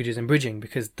with mortgages and bridging,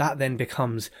 because that then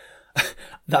becomes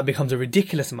a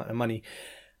ridiculous amount of money.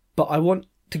 But I want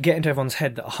to get into everyone's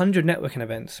head that 100 networking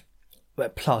events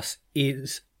plus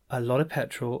is a lot of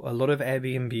petrol, a lot of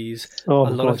Airbnbs, a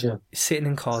lot of sitting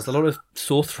in cars, a lot of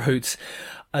sore throats,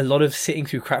 a lot of sitting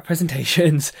through crap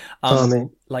presentations.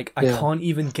 I can't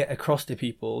even get across to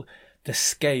people the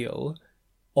scale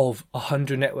of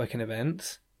 100 networking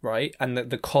events, right? And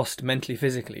the cost mentally,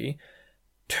 physically,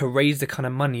 to raise the kind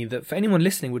of money that for anyone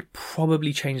listening would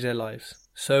probably change their lives.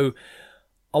 So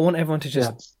I want everyone to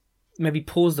just maybe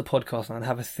pause the podcast now and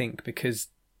have a think, because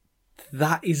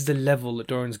that is the level that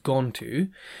Dorian's gone to.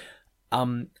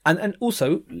 And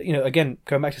also, you know, again,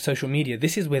 going back to social media,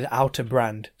 this is without a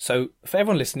brand. So for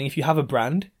everyone listening, if you have a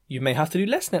brand, you may have to do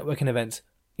less networking events,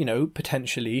 you know,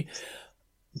 potentially.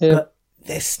 Yeah. But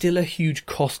there's still a huge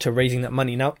cost to raising that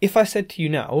money. Now, if I said to you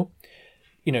now,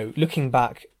 you know, looking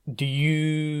back, do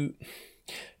you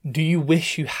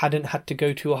wish you hadn't had to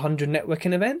go to 100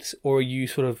 networking events, or are you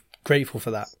sort of grateful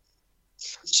for that?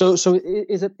 So it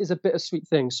is a bittersweet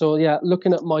thing. So yeah,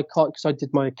 looking at my account, because I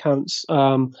did my accounts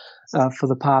for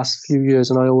the past few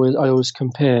years, and I always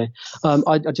compare.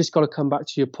 I just got to come back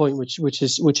to your point, which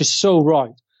is so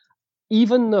right.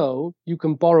 Even though you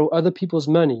can borrow other people's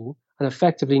money and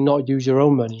effectively not use your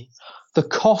own money, the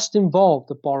cost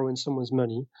involved of borrowing someone's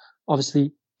money,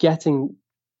 obviously getting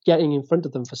in front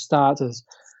of them for starters,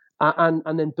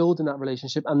 and then building that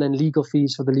relationship, and then legal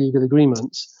fees for the legal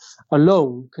agreements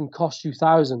alone can cost you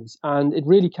thousands, and it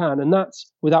really can. And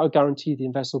that's without a guarantee the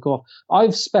investor will go off.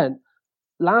 I've spent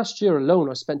last year alone,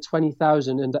 I spent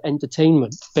 20,000 in the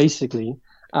entertainment, basically.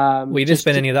 Well, you didn't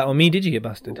spend any of that on me, did you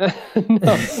bastard? No,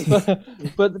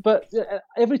 but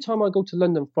every time I go to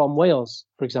London from Wales,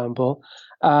 for example,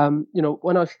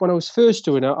 when I was first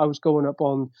doing it, I was going up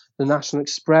on the National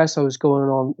Express. I was going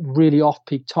on really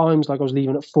off-peak times, like I was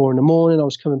leaving at 4 a.m. I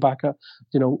was coming back at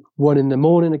 1 a.m.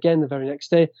 again the very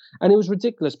next day, and it was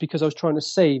ridiculous because I was trying to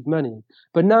save money.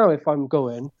 But now, if I'm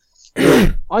going,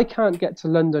 I can't get to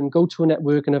London, go to a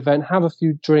networking event, have a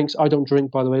few drinks. I don't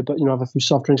drink, by the way, but have a few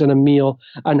soft drinks and a meal,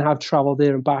 and have travel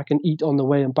there and back, and eat on the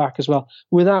way and back as well,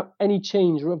 without any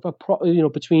change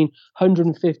between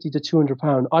 £150 to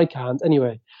 £200. I can't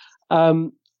anyway.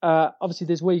 Obviously,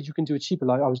 there's ways you can do it cheaper,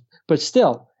 but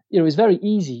still, it's very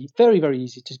easy, very, very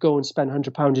easy to go and spend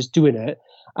 £100 just doing it,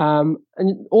 and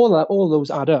all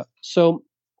those add up. So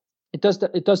it does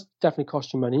definitely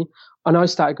cost you money. And I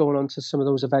started going on to some of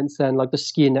those events then, like the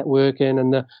skiing networking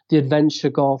and the adventure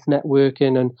golf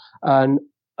networking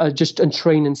and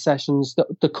training sessions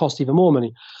that cost even more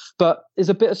money. But it's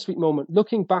a bittersweet moment.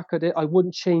 Looking back at it, I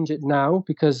wouldn't change it now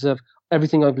because of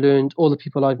everything I've learned, all the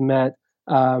people I've met.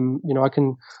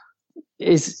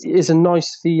 It's a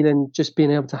nice feeling just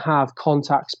being able to have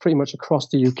contacts pretty much across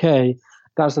the UK.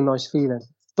 That's a nice feeling.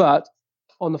 But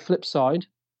on the flip side,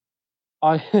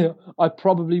 I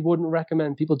probably wouldn't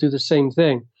recommend people do the same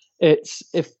thing. If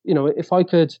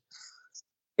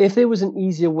there was an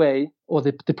easier way, or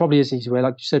there probably is an easier way,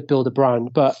 like you said, build a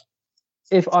brand. But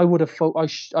if I would have,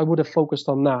 I would have focused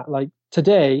on that. Like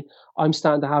today, I'm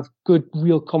starting to have good,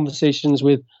 real conversations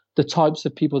with the types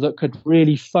of people that could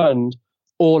really fund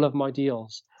all of my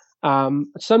deals.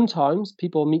 Sometimes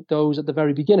people meet those at the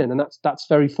very beginning, and that's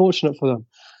very fortunate for them.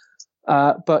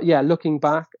 But yeah, looking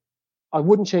back, I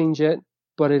wouldn't change it.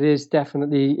 But it was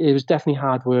definitely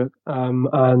hard work,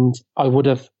 and I would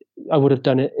have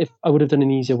done it if I would have done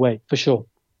an easier way for sure.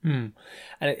 And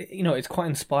it's quite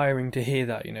inspiring to hear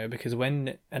that, because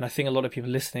and I think a lot of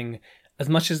people listening, as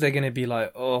much as they're going to be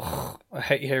like, oh, I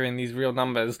hate hearing these real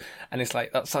numbers, and it's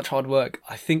like, that's such hard work.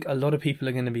 I think a lot of people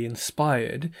are going to be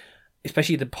inspired,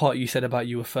 especially the part you said about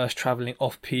you were first traveling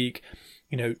off peak,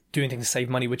 doing things to save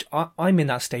money, which I'm in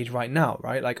that stage right now,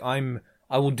 right? Like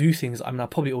I will do things. I mean, I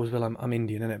probably always will. I'm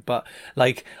Indian, innit? But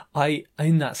like, I'm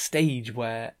in that stage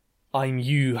where I'm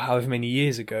you, however many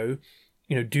years ago,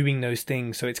 doing those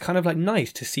things. So it's kind of like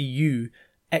nice to see you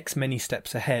X many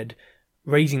steps ahead,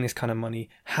 raising this kind of money,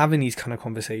 having these kind of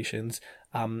conversations,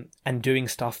 and doing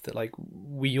stuff that like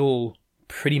we all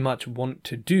pretty much want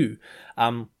to do. I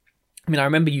mean, I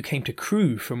remember you came to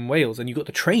Crewe from Wales and you got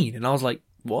the train, and I was like,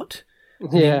 what?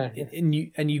 Yeah. And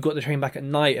you got the train back at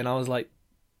night, and I was like,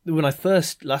 that's when I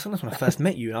first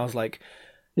met you, and I was like,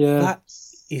 yeah, that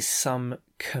is some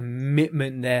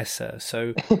commitment there, sir.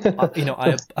 So,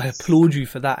 I applaud you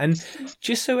for that. And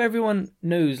just so everyone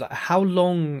knows, like, how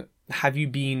long have you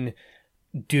been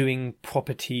doing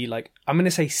property? Like, I'm going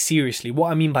to say seriously.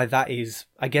 What I mean by that is,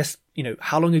 I guess,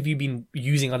 how long have you been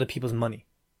using other people's money?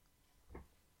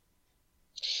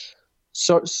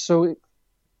 So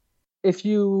if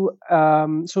you how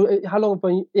long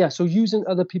have I? So using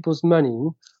other people's money,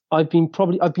 I've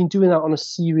been doing that on a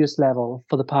serious level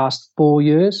for the past 4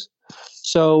 years.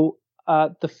 So I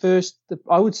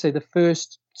would say the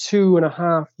first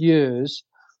 2.5 years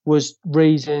was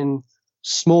raising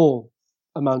small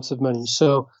amounts of money.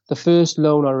 So the first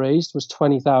loan I raised was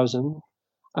 20,000,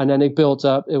 and then it built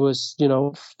up. It was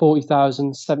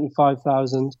 40,000,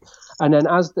 75,000, and then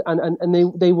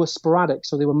they were sporadic,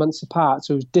 so they were months apart.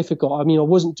 So it was difficult. I mean, I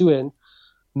wasn't doing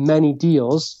many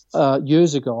deals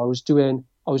years ago. I was doing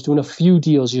a few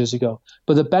deals years ago.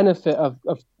 But the benefit of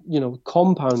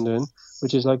compounding,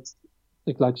 which is like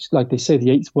they say,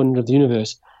 the eighth wonder of the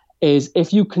universe, is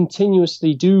if you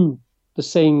continuously do the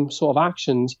same sort of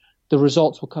actions, the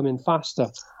results will come in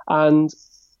faster. And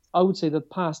I would say the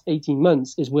past 18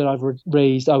 months is where I've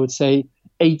raised, I would say,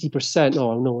 80%.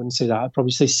 No, I wouldn't say that. I'd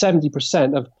probably say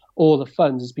 70% of all the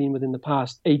funds has been within the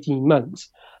past 18 months.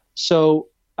 So,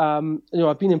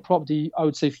 I've been in property, I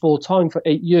would say, full time for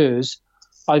 8 years.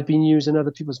 I've been using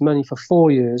other people's money for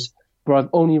 4 years, but I've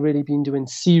only really been doing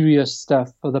serious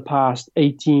stuff for the past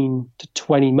 18 to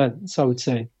 20 months, I would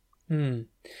say. And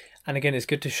again, it's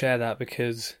good to share that,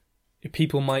 because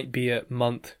people might be at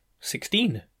month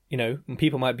 16, and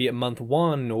people might be at month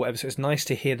 1 or whatever. So it's nice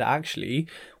to hear that actually,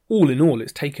 all in all,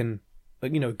 it's taken a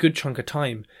good chunk of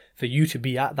time for you to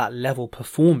be at that level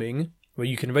performing, where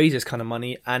you can raise this kind of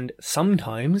money, and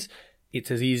sometimes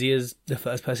it's as easy as the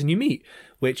first person you meet,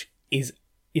 which is,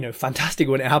 fantastic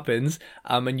when it happens.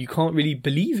 And you can't really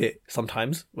believe it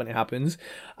sometimes when it happens.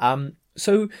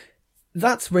 So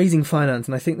that's raising finance.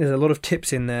 And I think there's a lot of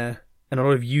tips in there and a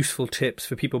lot of useful tips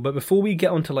for people. But before we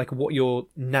get onto like what you're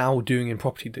now doing in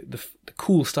property, the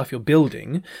cool stuff you're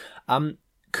building,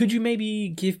 could you maybe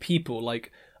give people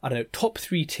like, I don't know, top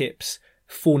 3 tips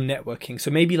for networking? So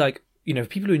maybe like,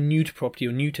 people who are new to property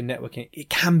or new to networking, it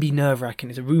can be nerve-wracking.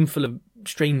 It's a room full of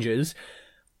strangers.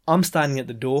 I'm standing at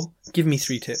the door. Give me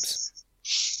 3 tips.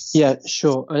 Yeah,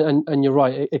 sure, and you're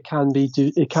right. It can be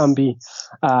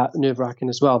nerve-wracking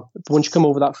as well. But once you come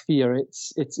over that fear,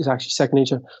 it's actually second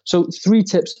nature. So 3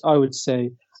 tips I would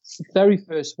say. The very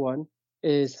first one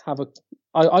is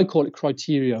I call it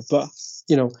criteria, but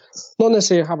not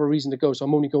necessarily have a reason to go. So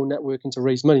I'm only going networking to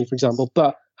raise money, for example,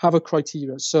 but have a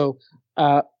criteria. So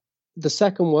the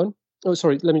second one,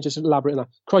 let me just elaborate on that.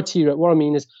 Criteria, what I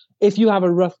mean is, if you have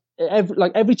a rough,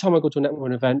 every time I go to a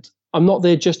networking event, I'm not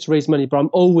there just to raise money, but I'm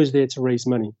always there to raise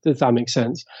money, if that makes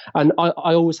sense. And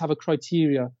I always have a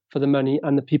criteria for the money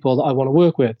and the people that I want to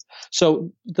work with.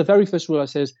 So the very first rule I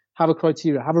say is have a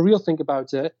criteria, have a real think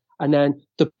about it, and then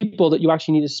the people that you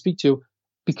actually need to speak to,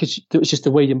 because it's just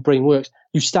the way your brain works,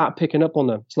 you start picking up on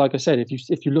them. So like I said,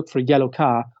 if you look for a yellow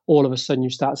car, all of a sudden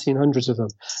you start seeing hundreds of them.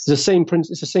 It's the same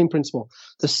principle.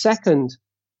 The second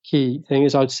key thing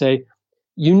is, I'd say,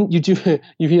 you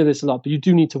hear this a lot, but you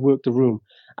do need to work the room.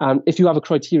 If you have a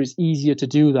criteria, it's easier to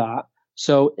do that.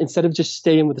 So instead of just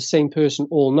staying with the same person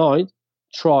all night,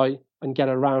 try and get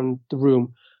around the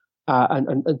room.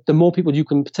 And the more people you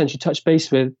can potentially touch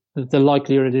base with, the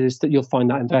likelier it is that you'll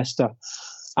find that investor.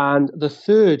 And the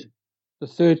third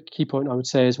key point I would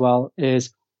say as well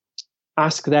is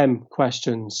ask them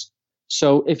questions.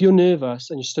 So if you're nervous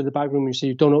and you stood in the back room and you say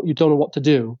you don't know what to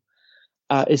do,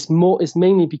 it's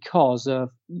mainly because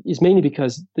that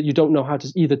you don't know how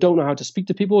to speak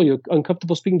to people, or you're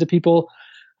uncomfortable speaking to people.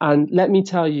 And let me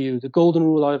tell you, the golden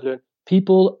rule I've learned: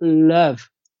 people love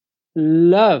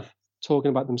talking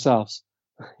about themselves.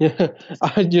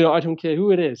 I don't care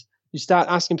who it is. You start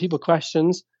asking people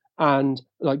questions, and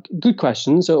like good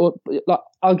questions. So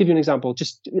I'll give you an example.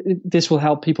 Just this will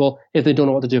help people if they don't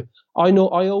know what to do. I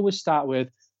always start with,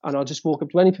 and I'll just walk up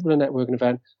to any people at a networking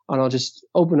event, and I'll just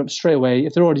open up straight away.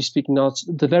 If they're already speaking,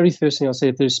 the very first thing I'll say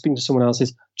if they're speaking to someone else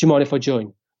is, "Do you mind if I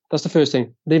join?" That's the first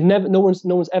thing. No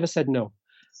one's ever said no.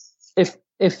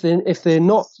 If they're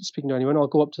not speaking to anyone, I'll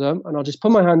go up to them and I'll just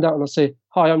put my hand out and I'll say,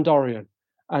 "Hi, I'm Dorian,"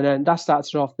 and then that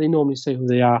starts it off. They normally say who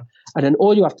they are, and then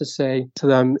all you have to say to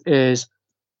them is,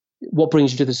 "What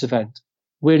brings you to this event?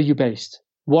 Where are you based?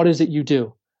 What is it you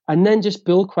do?" And then just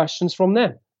build questions from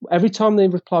them. Every time they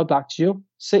reply back to you,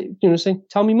 say,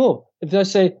 "Tell me more." If they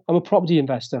say, "I'm a property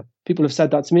investor," people have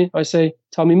said that to me, I say,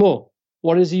 "Tell me more.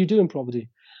 What is it you do in property?"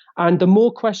 And the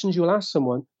more questions you'll ask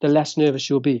someone, the less nervous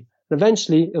you'll be. And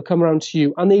eventually, it'll come around to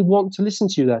you, and they want to listen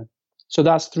to you then. So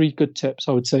that's 3 good tips,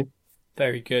 I would say.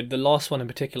 Very good. The last one in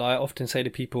particular, I often say to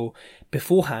people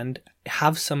beforehand,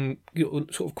 have some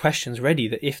sort of questions ready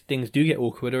that if things do get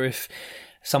awkward, or if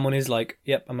someone is like,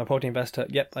 "Yep, I'm a property investor.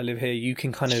 Yep, I live here," you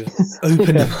can kind of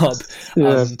open them up.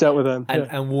 Dealt with them.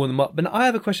 And warm them up. But I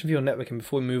have a question for you on networking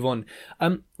before we move on.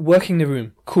 Working the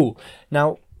room. Cool.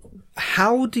 Now,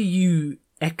 how do you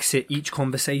exit each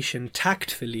conversation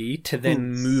tactfully to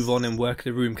then move on and work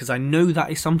the room? Because I know that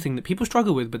is something that people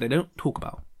struggle with, but they don't talk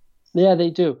about. Yeah, they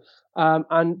do.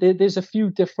 And there's a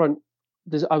few different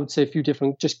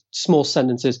just small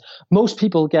sentences. Most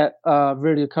people get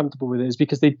really uncomfortable with it is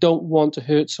because they don't want to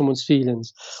hurt someone's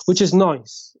feelings, which is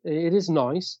nice. It is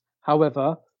nice.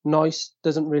 However, nice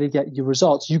doesn't really get you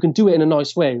results. You can do it in a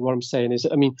nice way. What I'm saying is,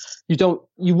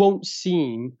 you won't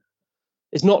seem,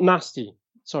 it's not nasty.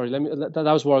 Sorry, that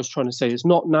was what I was trying to say. It's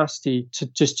not nasty to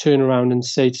just turn around and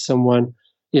say to someone,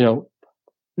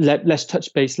 let's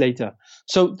touch base later.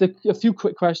 So a few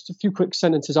quick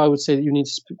sentences I would say that you need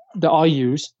to that I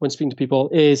use when speaking to people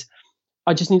is,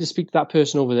 I just need to speak to that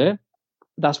person over there.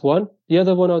 That's one. The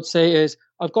other one I'd say is,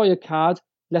 I've got your card.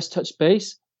 Let's touch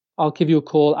base. I'll give you a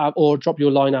call or drop you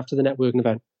a line after the networking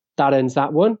event. That ends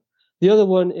that one. The other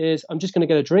one is, I'm just going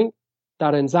to get a drink.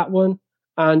 That ends that one.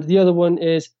 And the other one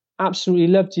is, absolutely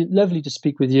lovely to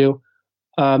speak with you.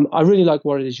 I really like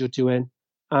what it is you're doing,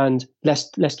 and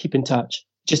let's keep in touch.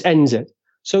 Just ends it.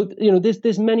 So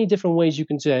there's many different ways you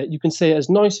can say it. You can say it as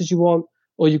nice as you want,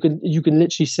 or you can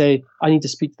literally say, "I need to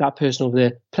speak to that person over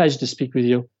there. Pleasure to speak with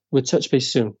you. We'll touch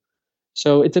base soon."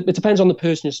 So it depends on the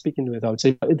person you're speaking with, I would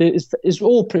say. It's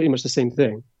all pretty much the same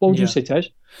thing. What would you say,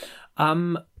 Tej?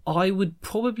 I would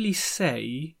probably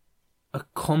say a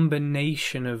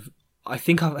combination of I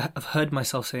think I've heard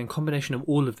myself say a combination of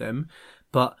all of them,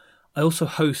 but I also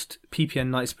host PPN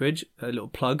Knightsbridge, a little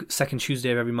plug, second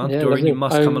Tuesday of every month. Yeah, Dorian, you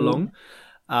must come along.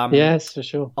 Yes, for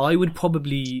sure. I would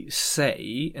probably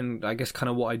say, and I guess kind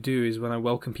of what I do is when I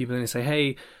welcome people in and say,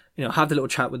 hey, have the little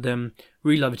chat with them.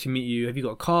 Really lovely to meet you. Have you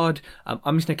got a card?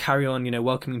 I'm just going to carry on,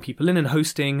 welcoming people in and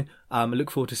hosting. I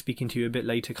look forward to speaking to you a bit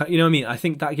later. You know what I mean? I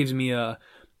think that gives me when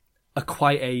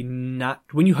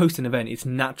you host an event, it's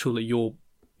natural that you're,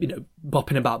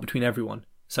 bopping about between everyone.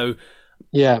 So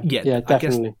yeah, definitely. I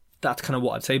guess that's kind of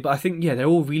what I'd say. But I think, they're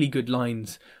all really good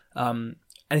lines. And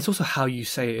it's also how you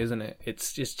say it, isn't it?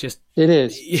 It's just it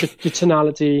is the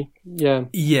tonality. Yeah,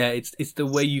 it's the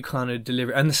way you kind of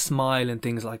deliver it, and the smile and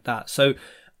things like that. So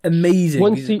amazing.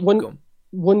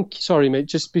 Sorry, mate,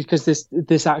 just because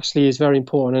this actually is very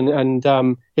important,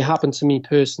 and it happened to me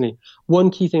personally. One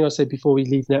key thing I'll say before we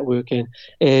leave networking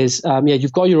is,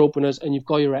 you've got your openers and you've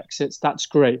got your exits. That's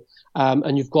great.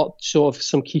 And you've got sort of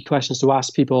some key questions to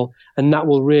ask people, and that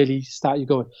will really start you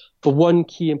going. But one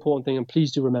key important thing, and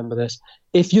please do remember this,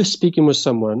 if you're speaking with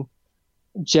someone,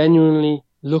 genuinely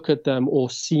look at them or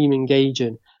seem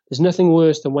engaging. There's nothing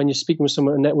worse than when you're speaking with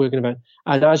someone at a networking event,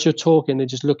 and as you're talking, they're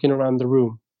just looking around the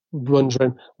room,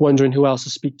 wondering who else to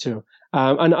speak to.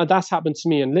 And that's happened to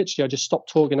me, and literally I just stopped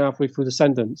talking halfway through the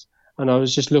sentence, and I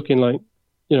was just looking like,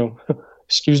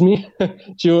 excuse me?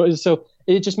 So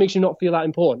it just makes you not feel that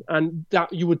important, and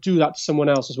that you would do that to someone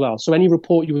else as well. So any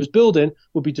rapport you was building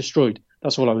would be destroyed.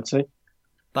 That's all I would say.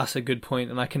 That's a good point,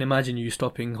 and I can imagine you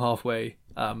stopping halfway.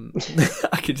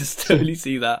 I could just totally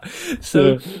see that.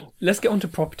 So let's get on to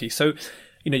property. So,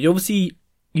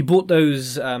 you bought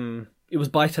those, it was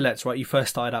buy-to-lets, right? You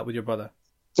first started out with your brother.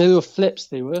 They were flips,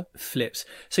 Flips.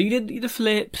 So you did the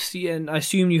flips, and I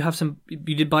assume you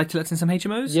did buy-to-lets and some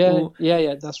HMOs?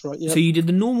 Yeah, that's right. Yeah. So you did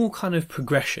the normal kind of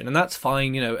progression, and that's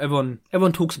fine, everyone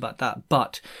talks about that,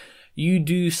 but you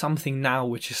do something now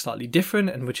which is slightly different,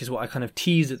 and which is what I kind of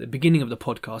teased at the beginning of the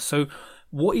podcast. So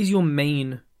what is your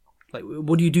main,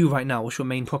 what do you do right now? What's your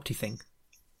main property thing?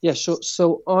 Yeah, sure.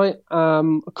 So I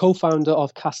am a co-founder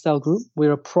of Castell Group.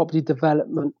 We're a property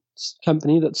development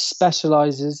company that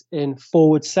specialises in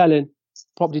forward selling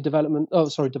development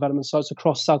sites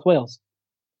across South Wales.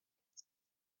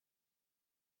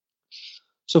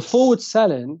 So forward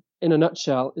selling, in a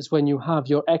nutshell, is when you have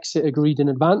your exit agreed in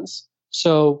advance.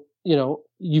 So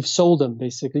you've sold them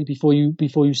basically before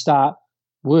you start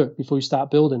work, before you start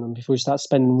building them, before you start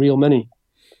spending real money.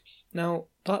 Now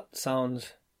that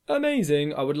sounds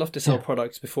amazing. I would love to sell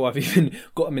products before I've even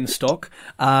got them in stock.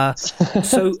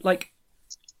 So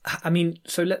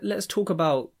let's talk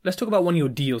about one of your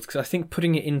deals, because I think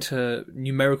putting it into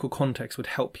numerical context would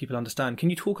help people understand.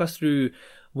 Can you talk us through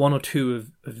one or two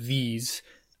of these,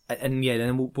 and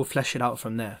then we'll flesh it out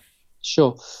from there.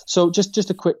 Sure. So just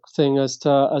a quick thing as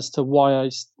to why I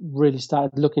really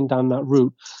started looking down that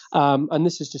route, and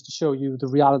this is just to show you the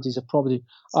realities of property.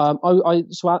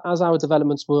 So as our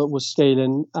developments were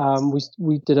scaling,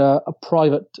 we did a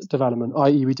private development,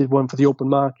 i.e., we did one for the open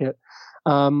market,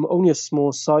 only a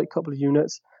small site, couple of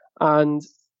units, and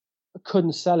I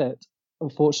couldn't sell it,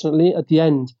 unfortunately. At the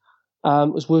end, I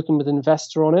was working with an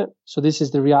investor on it. So this is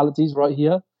the realities right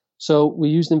here. So we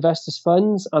used investors'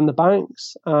 funds and the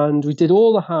banks, and we did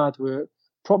all the hard work.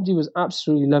 Property was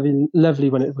absolutely lovely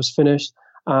when it was finished,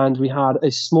 and we had a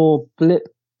small blip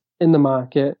in the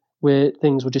market where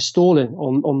things were just stalling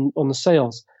on the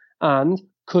sales and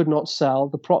could not sell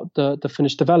the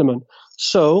finished development.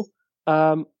 So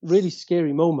really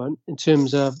scary moment in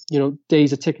terms of,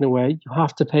 days are ticking away. You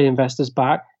have to pay investors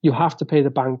back. You have to pay the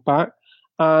bank back.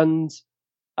 And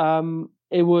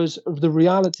it was the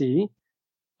reality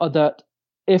that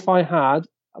if I had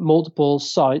multiple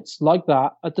sites like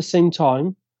that at the same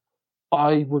time,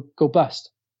 I would go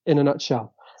bust, in a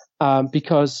nutshell,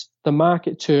 because the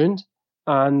market turned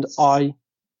and I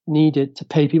needed to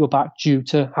pay people back due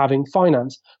to having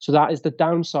finance. So that is the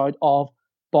downside of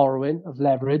borrowing, of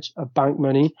leverage, of bank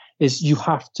money, is you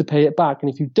have to pay it back. And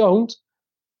if you don't,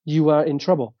 you are in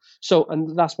trouble. So,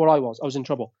 and that's what I was in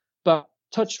trouble. But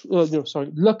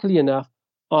luckily enough,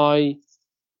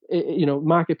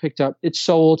 market picked up, it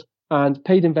sold and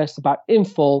paid investor back in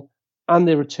full and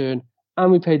their return,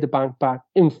 and we paid the bank back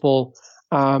in full.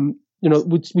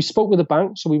 We spoke with the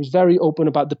bank, so we was very open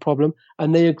about the problem,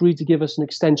 and they agreed to give us an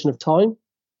extension of time.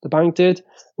 The bank did,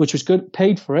 which was good,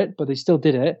 paid for it, but they still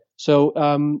did it. So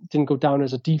didn't go down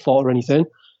as a default or anything.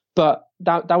 But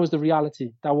that was the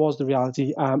reality. That was the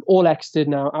reality. All exited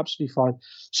now, absolutely fine.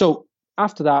 So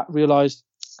after that, realized,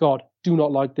 God, do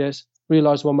not like this.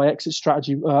 Realized what my exit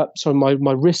strategy,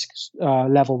 my risk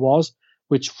level was,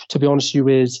 which, to be honest with you,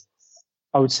 is,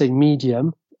 I would say,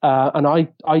 medium. and I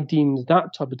deemed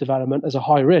that type of development as a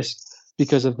high risk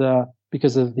because of the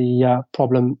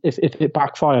problem if it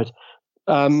backfired.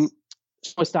 So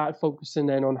I started focusing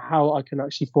then on how I can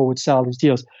actually forward sell these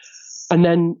deals, and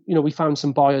then we found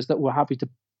some buyers that were happy to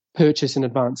purchase in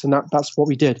advance, and that's what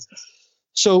we did.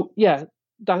 So yeah,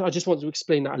 I just wanted to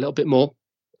explain that a little bit more.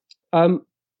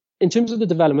 In terms of the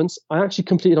developments, I actually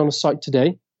completed on a site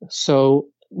today, so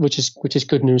which is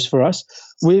good news for us.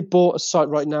 We bought a site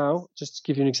right now, just to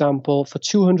give you an example, for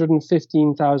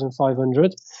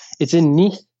 215,500. It's in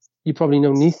Neath. You probably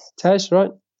know Neath, Tej,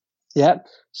 right? Yeah.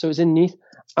 So it's in Neath,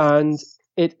 and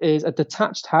it is a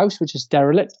detached house which is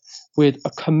derelict with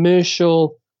a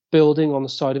commercial building on the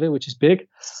side of it, which is big.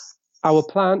 Our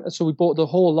plan, so we bought the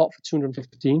whole lot for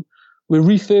 215. We're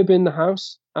refurbing the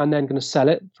house and then going to sell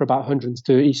it for about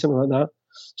 130, something like that.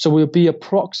 So we'll be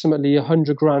approximately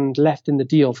 100 grand left in the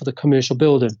deal for the commercial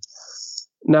building.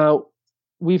 Now,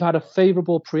 we've had a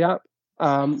favourable pre-app.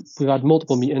 We've had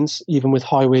multiple meetings, even with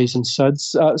Highways and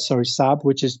SAB,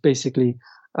 which is basically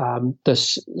the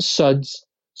SUDS,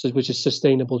 which is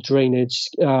Sustainable Drainage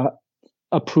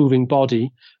Approving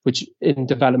Body, which in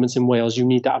developments in Wales, you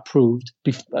need that approved.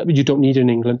 You don't need it in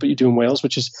England, but you do in Wales,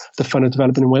 which is the fun of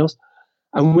developing in Wales.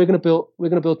 And we're going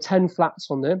to build 10 flats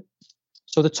on there.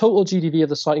 So the total GDV of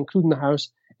the site, including the house,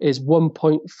 is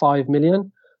 1.5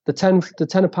 million. The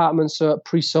 10 apartments are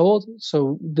pre-sold,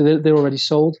 so they're already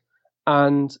sold.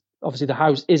 And obviously the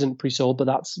house isn't pre-sold, but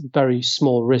that's very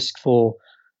small risk for,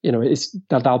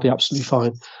 that'll be absolutely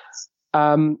fine.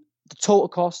 The total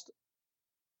cost,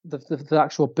 the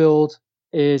actual build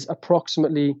is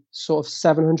approximately sort of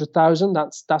 700,000.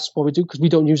 That's what we do because we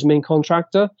don't use a main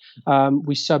contractor.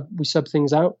 We sub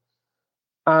things out.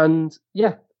 And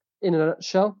yeah, in a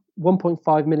nutshell,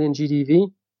 1.5 million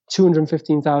GDV,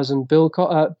 215,000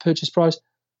 purchase price,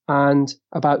 and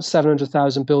about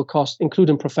 700,000 build cost,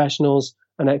 including professionals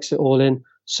and exit all in.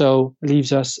 So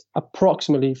leaves us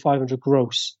approximately 500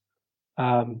 gross.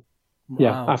 Wow.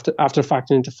 Yeah, after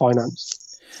factoring into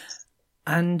finance.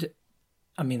 And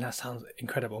I mean, that sounds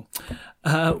incredible.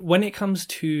 When it comes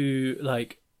to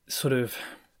like sort of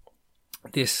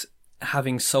this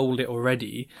having sold it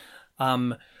already,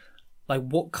 like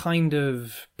what kind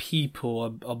of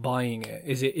people are buying it?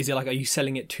 Is it like, are you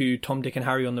selling it to Tom, Dick and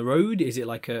Harry on the road? Is it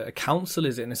like a council?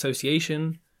 Is it an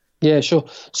association? Yeah, sure.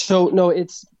 So no,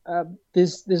 it's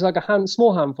there's like a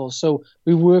small handful. So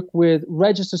we work with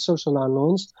registered social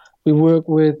landlords, we work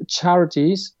with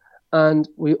charities, and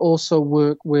we also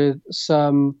work with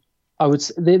some, I would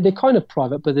say, they're kind of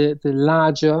private, but they're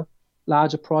larger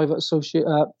private associate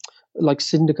like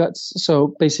syndicates.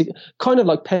 So basically, kind of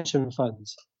like pension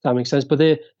funds. That makes sense. But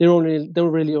they're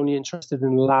really only interested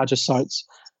in larger sites.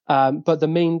 But the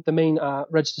main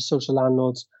registered social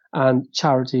landlords and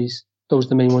charities, those are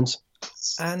the main ones.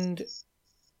 And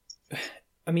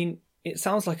I mean, it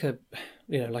sounds like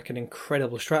like an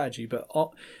incredible strategy, but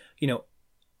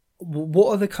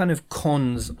what are the kind of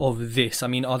cons of this? I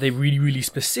mean, are they really, really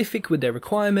specific with their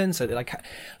requirements? Are they like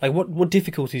what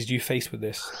difficulties do you face with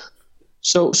this?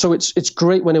 So it's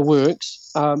great when it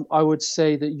works. I would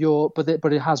say that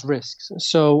but it has risks.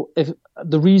 So if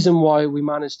the reason why we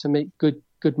managed to make good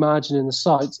margin in the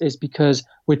sites is because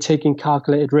we're taking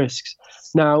calculated risks.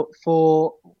 Now,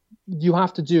 you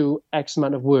have to do X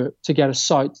amount of work to get a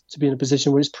site to be in a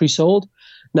position where it's pre-sold.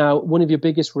 Now, one of your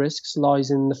biggest risks lies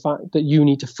in the fact that you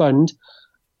need to fund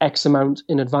X amount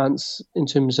in advance in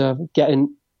terms of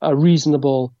getting a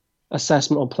reasonable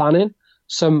assessment on planning,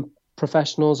 some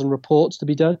professionals and reports to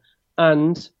be done,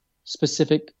 and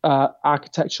specific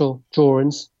architectural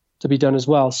drawings to be done as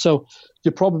well. So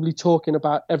you're probably talking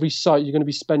about every site you're going to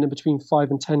be spending between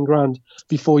 5 and 10 grand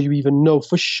before you even know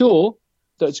for sure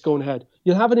that it's going ahead.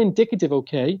 You'll have an indicative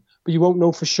okay, but you won't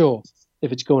know for sure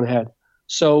if it's going ahead.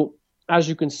 So as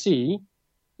you can see,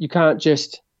 you can't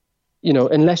just,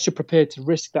 unless you're prepared to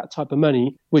risk that type of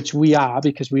money, which we are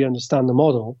because we understand the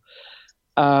model,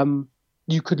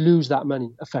 you could lose that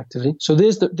money effectively. So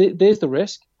there's the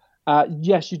risk.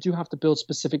 Yes, you do have to build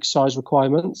specific size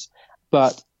requirements,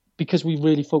 but because we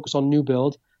really focus on new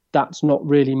build, that's not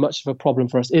really much of a problem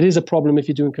for us. It is a problem if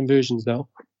you're doing conversions though.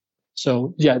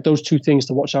 So yeah, those two things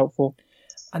to watch out for.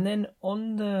 And then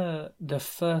on the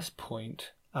first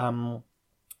point,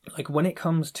 like when it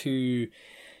comes to,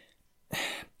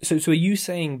 so are you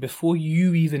saying before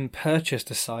you even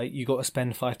purchased a site, you got to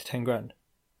spend 5 to 10 grand?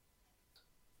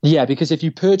 Yeah, because if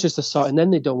you purchase the site and then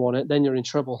they don't want it, then you're in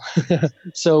trouble.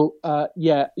 So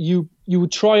you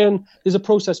would try and, there's a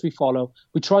process we follow.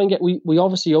 We try and we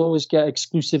obviously always get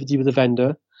exclusivity with the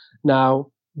vendor.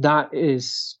 Now that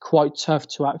is quite tough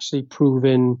to actually prove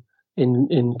in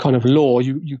kind of law.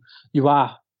 You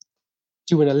are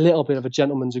doing a little bit of a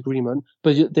gentleman's agreement,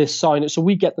 but they sign it. So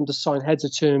we get them to sign heads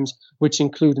of terms, which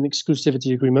include an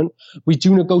exclusivity agreement. We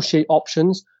do negotiate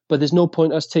options, but there's no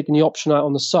point us taking the option out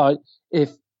on the site if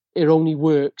it only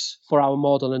works for our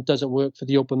model and doesn't work for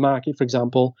the open market, for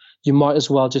example. You might as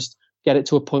well just get it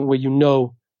to a point where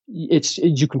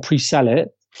you can pre-sell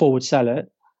it, forward sell it,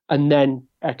 and then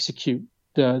execute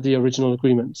the original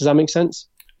agreement. Does that make sense?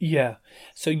 Yeah.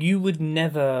 So you would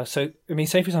never. So I mean,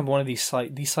 say for example, one of these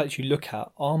sites you look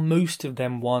at, are most of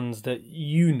them ones that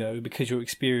because you're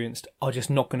experienced are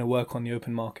just not going to work on the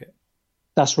open market?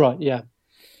 That's right. Yeah.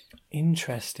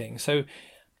 Interesting. So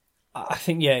I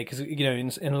think because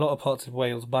in a lot of parts of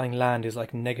Wales, buying land is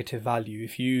like negative value.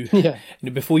 If you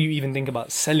before you even think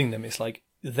about selling them, it's like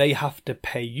they have to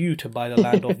pay you to buy the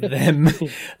land off them.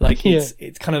 Like it's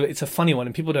kind of, it's a funny one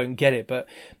and people don't get it. But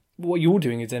what you're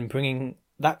doing is then bringing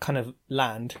that kind of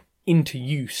land into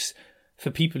use for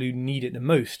people who need it the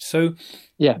most. So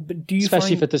but do you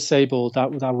especially for disabled,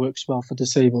 that works well for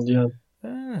disabled. Yeah.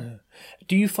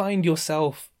 Do you find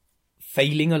yourself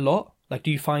failing a lot? Like, do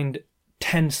you find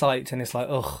 10 sites and it's like,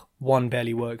 one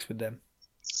barely works with them?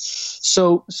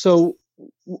 So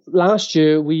last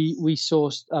year we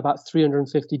sourced about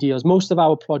 350 deals. Most of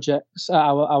our projects,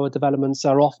 our developments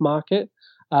are off market.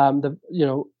 Most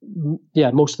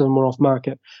of them were off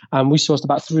market. We sourced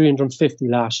about 350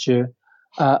 last year,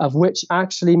 of which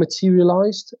actually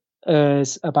materialized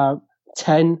is about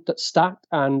 10 that stacked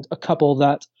and a couple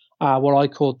that are what I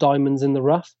call diamonds in the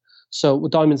rough. So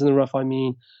with diamonds in the rough, I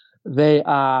mean they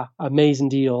are amazing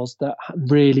deals that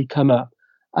really come up.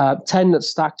 10 that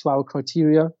stack to our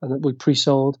criteria and that we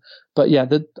pre-sold. But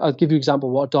I'll give you an example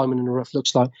of what a diamond in the rough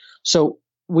looks like. So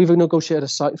we've negotiated a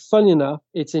site. Funny enough,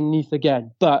 it's in Neath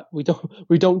again, but we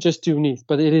don't just do Neath,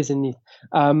 but it is in Neath.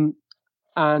 And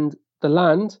the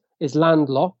land is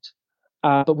landlocked,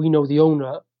 but we know the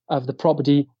owner of the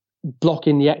property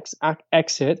blocking the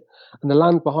exit, and the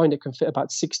land behind it can fit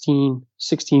about 16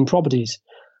 properties.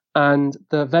 And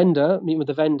the vendor, meeting with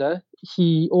the vendor,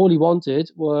 all he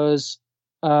wanted was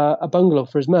a bungalow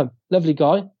for his mum. Lovely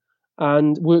guy,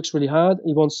 and works really hard.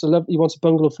 He wants a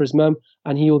bungalow for his mum,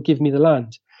 and he will give me the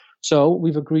land. So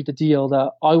we've agreed the deal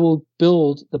that I will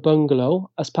build the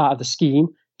bungalow as part of the scheme,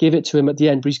 give it to him at the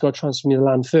end, but he's got to transfer me the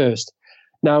land first.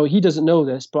 Now he doesn't know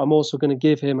this, but I'm also going to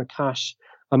give him a cash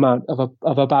amount of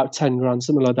about 10 grand,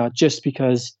 something like that, just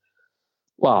because.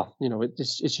 Well,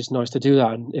 it's just nice to do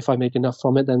that, and if I make enough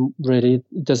from it, then really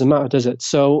it doesn't matter, does it?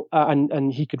 So,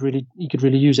 and he could really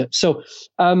use it. So,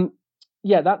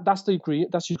 that's the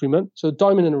agreement. So,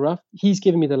 diamond in the rough. He's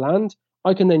giving me the land.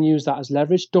 I can then use that as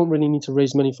leverage. Don't really need to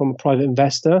raise money from a private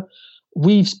investor.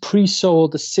 We've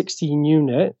pre-sold the 16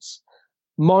 units,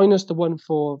 minus the one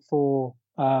for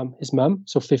his mum,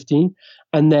 so 15,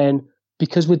 and then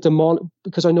because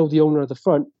I know the owner of the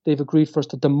front, they've agreed for us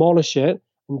to demolish it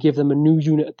and give them a new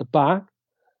unit at the back,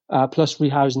 plus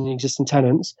rehousing the existing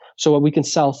tenants, so we can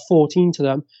sell 14 to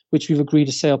them, which we've agreed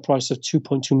a sale price of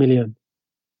 2.2 million.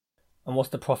 And what's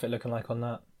the profit looking like on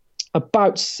that?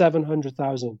 About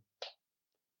 700,000,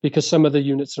 because some of the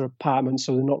units are apartments,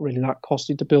 so they're not really that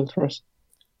costly to build for us.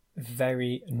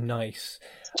 Very nice.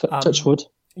 Touch wood.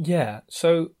 Yeah.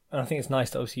 So, and I think it's nice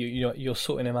that obviously you're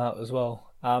sorting them out as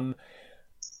well.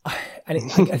 I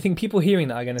think people hearing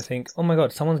that are going to think, oh my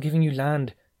God, someone's giving you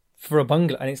land for a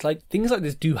bungalow. And it's like, things like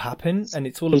this do happen, and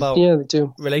it's all about they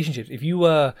do. Relationships. If you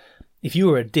were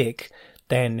a dick,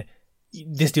 then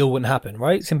this deal wouldn't happen,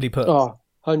 right? Simply put. Oh,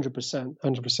 100%.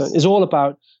 It's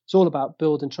all about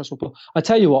building trustful people. I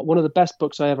tell you what, one of the best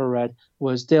books I ever read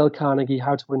was Dale Carnegie,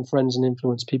 How to Win Friends and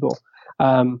Influence People.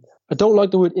 I don't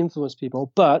like the word influence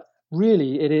people, but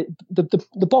really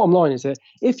the bottom line is that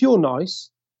if you're nice,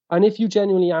 and if you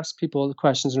genuinely ask people the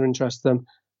questions and interest them,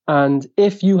 and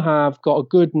if you have got a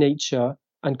good nature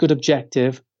and good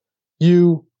objective,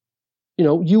 you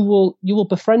will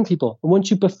befriend people. And once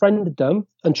you've befriended them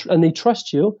and they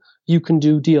trust you, you can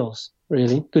do deals,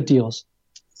 really good deals.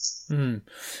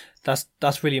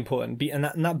 That's really important.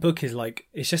 And that book is like,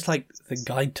 it's just like the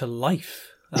guide to life.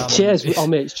 Cheers!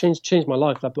 Mate, it's changed my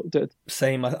life. That book did.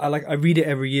 Same. I read it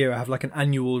every year. I have like an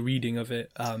annual reading of it.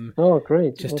 Oh,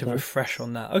 great! Just to refresh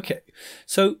on that. Okay,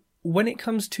 so when it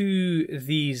comes to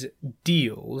these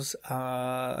deals,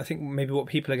 I think maybe what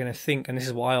people are going to think, and this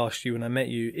is why I asked you when I met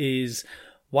you, is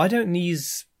why don't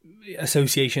these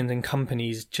associations and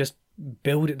companies just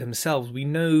build it themselves? We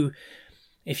know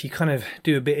if you kind of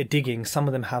do a bit of digging, some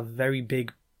of them have very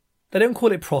big. They don't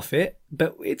call it profit,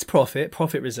 but it's profit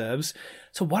reserves.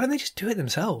 So why don't they just do it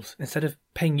themselves instead of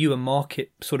paying you a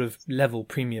market sort of level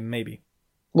premium, maybe?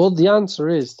 Well, the answer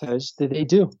is, Tej, that they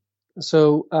do.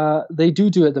 So they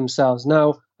do it themselves.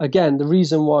 Now, again, the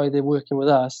reason why they're working with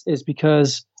us is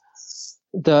because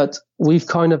that we've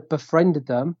kind of befriended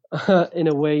them in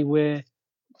a way where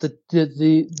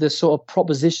the sort of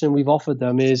proposition we've offered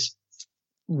them is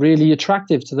really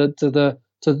attractive to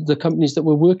the companies that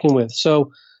we're working with.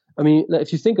 So, I mean,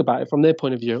 if you think about it from their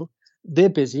point of view, they're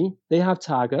busy, they have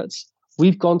targets.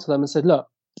 We've gone to them and said, look,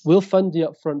 we'll fund the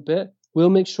upfront bit, we'll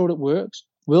make sure it works,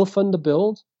 we'll fund the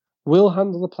build, we'll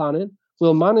handle the planning,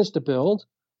 we'll manage the build,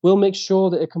 we'll make sure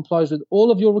that it complies with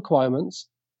all of your requirements.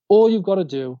 All you've got to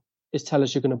do is tell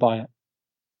us you're going to buy it.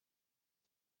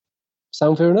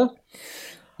 Sound fair enough?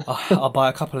 I'll buy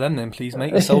a couple of them then, please,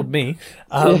 mate. You sold me.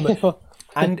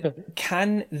 And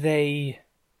can they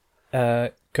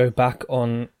go back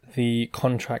on the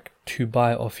contract to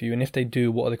buy it off you? And if they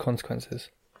do, what are the consequences?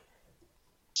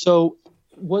 So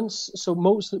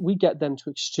we get them to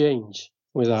exchange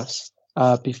with us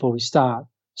before we start.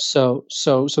 So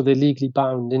they're legally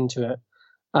bound into it.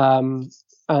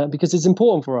 Because it's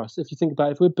important for us. If you think about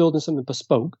it, if we're building something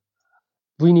bespoke,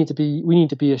 we need to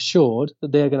be assured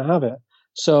that they're going to have it.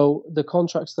 So the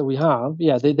contracts that we have,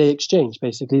 they exchange,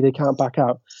 basically. They can't back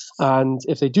out. And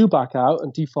if they do back out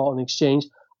and default on exchange,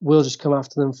 we'll just come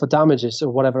after them for damages or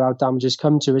whatever our damages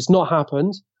come to. It's not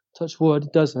happened. Touch wood,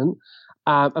 it doesn't.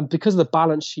 And because the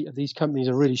balance sheet of these companies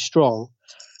are really strong,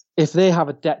 if they have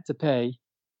a debt to pay,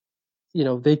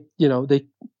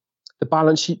 the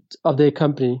balance sheet of their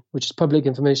company, which is public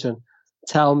information,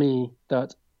 tell me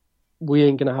that we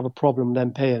ain't going to have a problem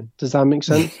them paying. Does that make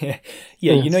sense? Yeah,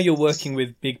 you're working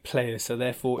with big players, so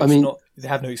therefore they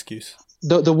have no excuse.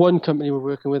 The one company we're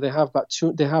working with, they have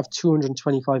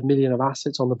 225 million of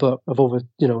assets on the book of over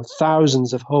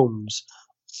thousands of homes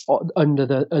under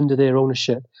their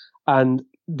ownership, and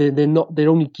they're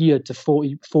only geared to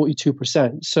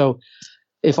 42%. So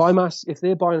if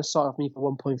they're buying a site off me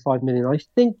for 1.5 million, I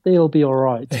think they'll be all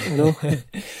right.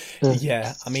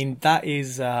 Yeah, I mean that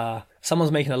is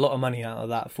someone's making a lot of money out of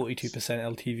that 42%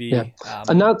 LTV. Yeah.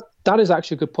 And that is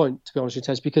actually a good point, to be honest with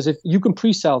you, Tez, because if you can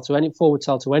pre-sell to forward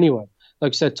sell to anyone,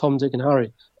 like I said, Tom, Dick, and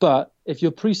Harry, but if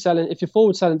you're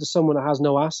forward selling to someone that has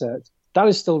no asset, that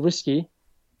is still risky,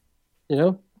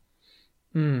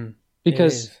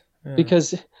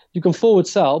 because you can forward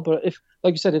sell, but if,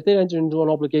 like you said, if they enter into an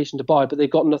obligation to buy, but they've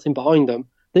got nothing behind them,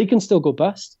 they can still go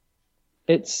bust.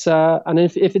 It's and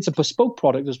if it's a bespoke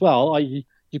product as well,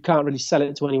 you can't really sell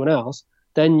it to anyone else,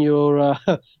 then you're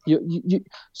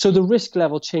so the risk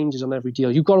level changes on every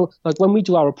deal. You've got to, like when we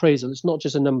do our appraisal, it's not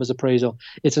just a numbers appraisal.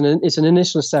 It's an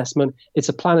initial assessment, it's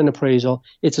a planning appraisal,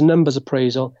 it's a numbers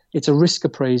appraisal, it's a risk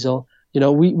appraisal.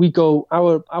 We go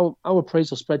our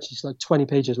appraisal spreadsheet is like 20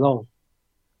 pages long.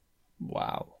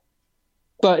 Wow.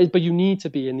 But you need to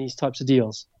be in these types of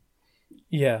deals.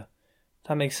 Yeah,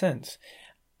 that makes sense.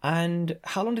 And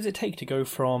how long does it take to go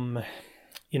from,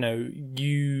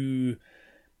 you,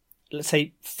 let's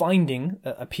say, finding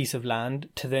a piece of land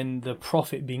to then the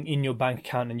profit being in your bank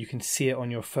account and you can see it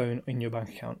on your phone in your bank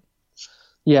account?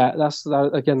 Yeah, that's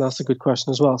a good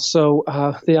question as well. So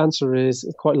the answer is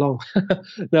quite long.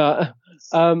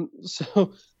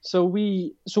 So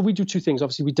we do two things.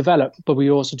 Obviously, we develop, but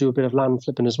we also do a bit of land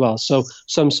flipping as well. So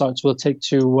some sites we'll take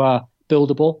to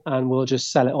buildable and we'll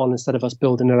just sell it on instead of us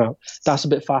building it out. That's a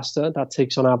bit faster. That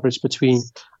takes on average between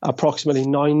approximately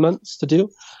 9 months to do.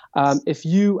 If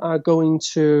you are going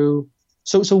to,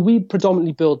 so we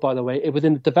predominantly build, by the way,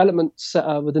 within the development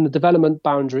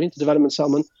boundary, the development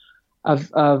settlement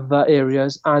of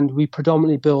areas, and we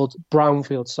predominantly build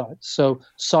brownfield sites. So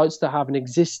sites that have an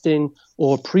existing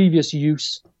or previous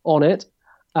use on it.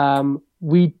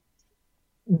 We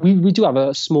do have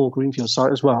a small greenfield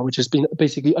site as well, which has been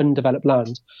basically undeveloped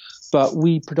land, but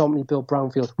we predominantly build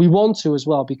brownfield. We want to as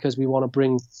well because we want to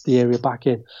bring the area back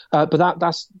in. But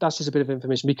that's just a bit of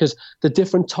information, because the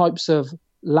different types of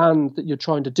land that you're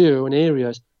trying to do in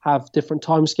areas have different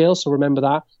timescales. So remember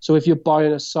that. So if you're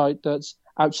buying a site that's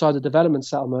outside the development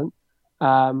settlement,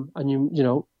 and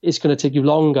it's going to take you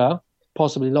longer,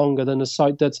 possibly longer than a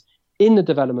site that's in the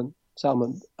development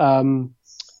settlement.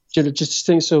 Just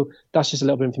think, so that's just a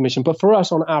little bit of information. But for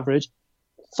us, on average,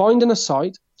 finding a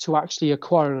site to actually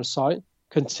acquiring a site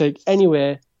can take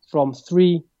anywhere from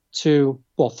 3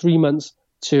 months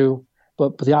to,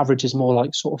 but the average is more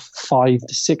like sort of 5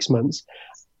 to 6 months,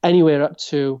 anywhere up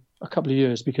to a couple of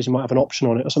years, because you might have an option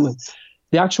on it or something.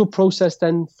 The actual process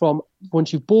then from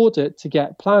once you've bought it to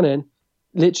get planning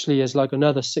literally is like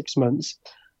another 6 months.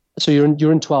 So you're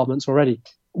in 12 months already,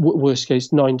 worst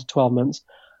case 9 to 12 months.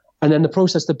 And then the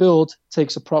process to build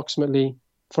takes approximately,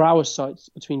 for our sites,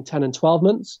 between 10 and 12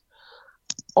 months.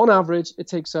 On average, it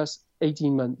takes us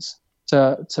 18 months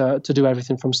to do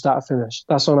everything from start to finish.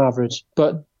 That's on average.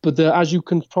 But as you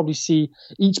can probably see,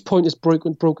 each point is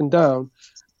broken down,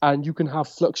 and you can have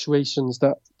fluctuations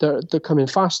that come in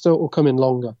faster or come in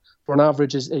longer. For an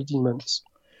average is 18 months.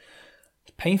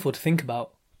 It's painful to think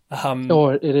about.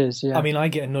 It is, yeah. I mean, I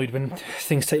get annoyed when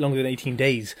things take longer than 18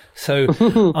 days. So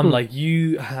I'm like,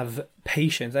 you have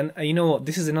patience. And you know what?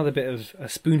 This is another bit of a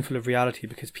spoonful of reality,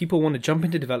 because people want to jump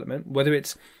into development, whether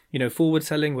it's, forward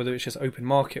selling, whether it's just open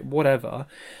market, whatever.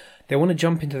 They want to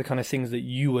jump into the kind of things that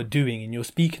you are doing and you're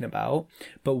speaking about.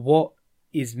 But what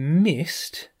is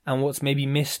missed, and what's maybe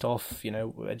missed off,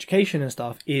 education and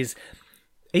stuff, is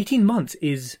 18 months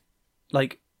is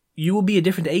like, you will be a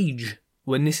different age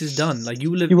when this is done. Like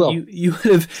you will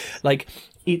have like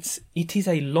it is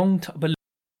a long time. But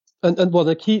and well,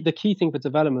 the key thing for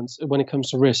developments when it comes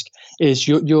to risk is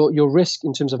your risk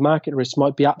in terms of market risk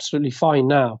might be absolutely fine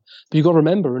now, but you've got to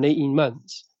remember, in 18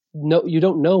 months, no, you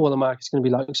don't know what the market's going to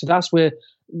be like. So that's where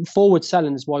forward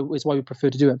selling is why we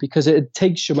prefer to do it, because it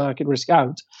takes your market risk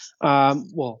out.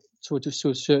 To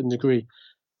a certain degree.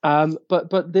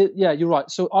 You're right.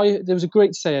 So there was a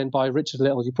great saying by Richard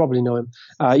Little. You probably know him.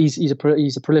 He's a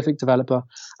prolific developer,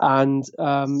 and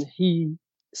he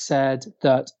said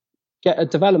that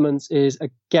development is a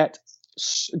get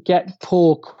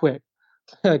poor quick,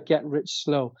 get rich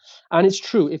slow. And it's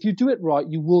true. If you do it right,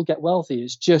 you will get wealthy.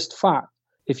 It's just fact.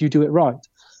 If you do it right,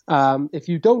 if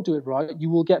you don't do it right, you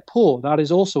will get poor. That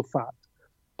is also fact.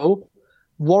 So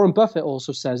Warren Buffett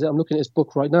also says it. I'm looking at his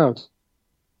book right now.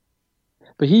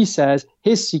 But he says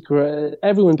his secret,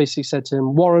 everyone basically said to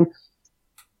him, Warren,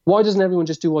 why doesn't everyone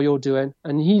just do what you're doing?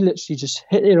 And he literally just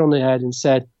hit it on the head and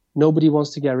said, nobody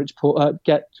wants to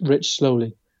get rich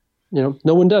slowly. No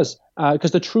one does.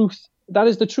 Because that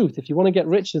is the truth. If you want to get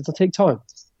rich, it'll take time.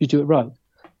 You do it right.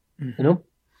 Mm-hmm.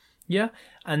 Yeah.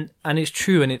 And it's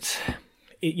true. And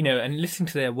and listening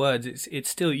to their words, it's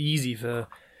still easy for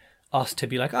us to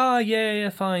be like,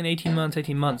 fine, 18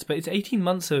 months. But it's 18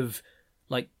 months of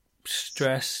like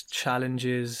stress,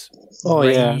 challenges,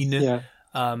 rain. Yeah.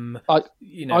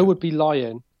 I would be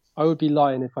lying. I would be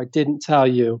lying if I didn't tell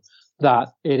you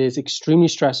that it is extremely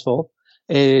stressful.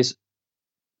 It is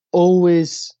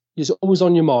always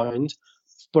on your mind.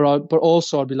 But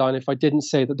also I'd be lying if I didn't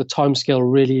say that the timescale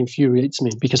really infuriates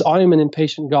me, because I am an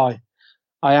impatient guy.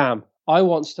 I am. I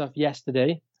want stuff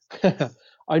yesterday.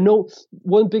 I know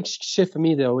one big shift for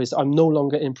me though is I'm no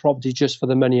longer in property just for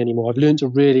the money anymore. I've learned to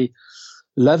really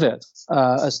love it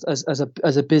as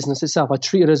a business itself. I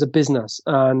treat it as a business,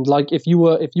 and like if you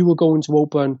were going to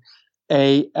open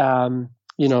a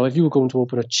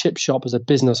chip shop as a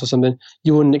business or something,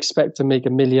 you wouldn't expect to make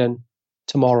 $1 million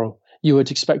tomorrow. You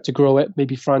would expect to grow it,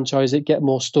 maybe franchise it, get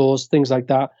more stores, things like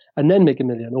that, and then make $1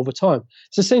 million over time.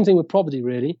 It's the same thing with property,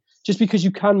 really. Just because you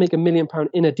can make £1 million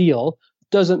in a deal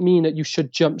doesn't mean that you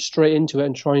should jump straight into it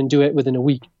and try and do it within a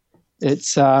week.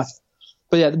 It's but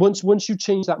yeah, once you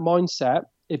change that mindset,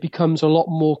 it becomes a lot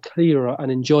more clearer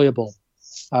and enjoyable.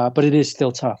 But it is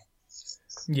still tough.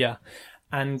 Yeah,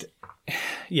 and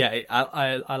yeah,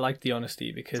 I like the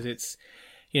honesty, because it's,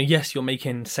 yes, you're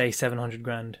making say 700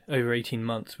 grand over 18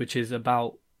 months, which is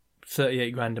about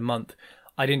 38 grand a month.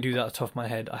 I didn't do that off the top of my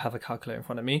head. I have a calculator in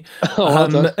front of me.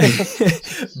 But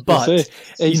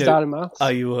maths. Oh,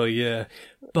 you will, yeah.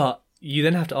 But you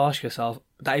then have to ask yourself,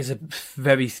 that is a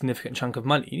very significant chunk of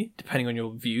money, depending on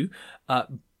your view.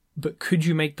 But could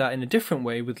you make that in a different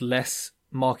way with less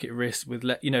market risk?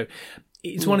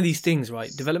 It's one of these things,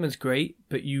 right? Development's great,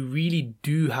 but you really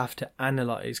do have to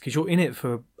analyze, because you're in it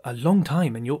for a long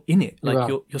time and you're in it, like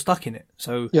you're stuck in it.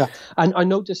 So yeah, and I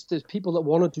noticed there's people that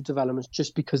want to do developments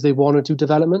just because they want to do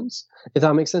developments. If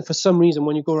that makes sense, for some reason,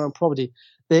 when you go around property,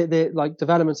 they like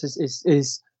developments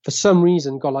is for some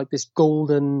reason got like this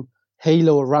golden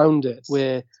halo around it,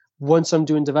 where once I'm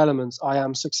doing developments, I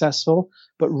am successful.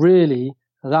 But really,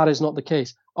 that is not the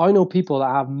case. I know people that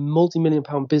have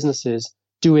multi-million-pound businesses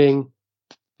doing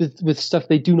with stuff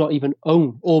they do not even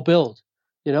own or build.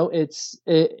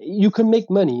 You can make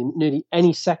money in nearly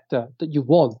any sector that you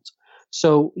want.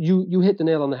 So you hit the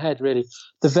nail on the head, really.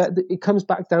 It comes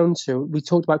back down to, we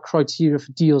talked about criteria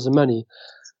for deals and money.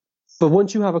 But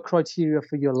once you have a criteria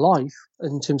for your life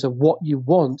in terms of what you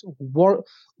want,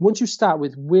 once you start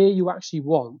with where you actually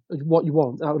want, what you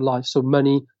want out of life, so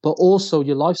money, but also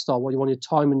your lifestyle, what you want your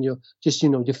time and your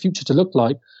future to look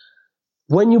like,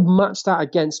 when you match that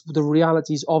against the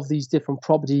realities of these different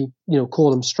property,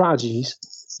 call them strategies,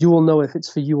 you will know if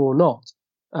it's for you or not.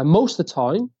 And most of the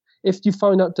time, if you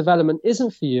find out development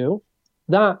isn't for you,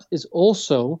 that is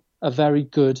also a very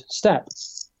good step.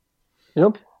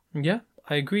 Yeah,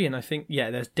 I agree. And I think,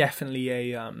 there's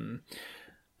definitely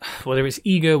whether it's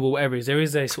ego or whatever it is, there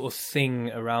is a sort of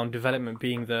thing around development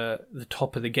being the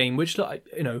top of the game, which,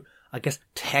 I guess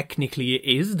technically it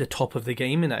is the top of the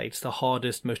game, and it's the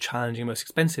hardest, most challenging, most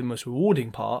expensive, most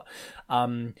rewarding part.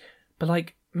 But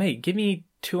like, mate, give me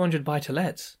 200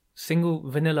 buy-to-lets, single,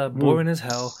 vanilla, boring as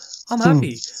hell. I'm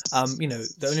happy.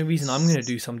 The only reason I'm going to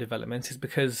do some developments is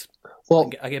because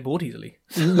I get bored easily.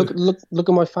 look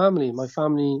at my family. My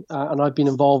family, and I've been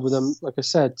involved with them, like I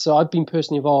said. So I've been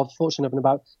personally involved, fortunate enough, in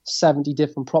about 70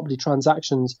 different property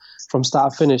transactions from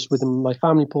start to finish within my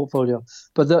family portfolio.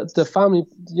 But the family,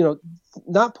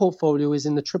 that portfolio is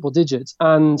in the triple digits,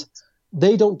 and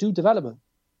they don't do development.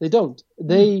 They don't.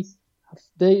 They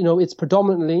it's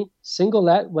predominantly single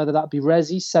let, whether that be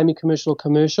resi, semi-commercial,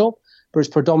 commercial, but it's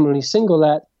predominantly single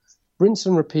let, rinse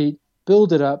and repeat,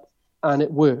 build it up, and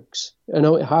it works.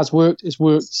 It has worked. It's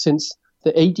worked since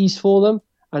the 80s for them,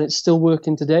 and it's still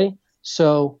working today.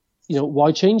 So,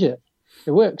 why change it?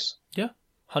 It works. Yeah,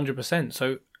 100%.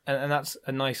 So, and that's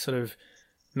a nice sort of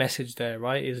message there,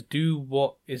 right? Is do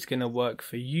what is going to work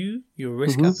for you, your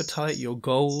risk appetite, your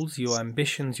goals, your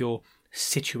ambitions, your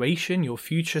situation, your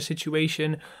future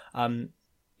situation.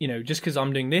 Just because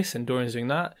I'm doing this and Dorian's doing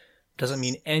that doesn't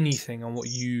mean anything on what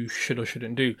you should or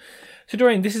shouldn't do. So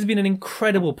Dorian, this has been an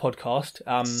incredible podcast.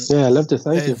 I loved it.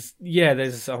 Thank you. Yeah,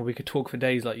 we could talk for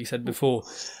days, like you said before.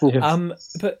 Yeah.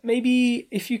 But maybe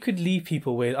if you could leave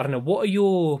people with, I don't know, what are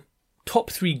your top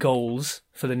 3 goals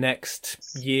for the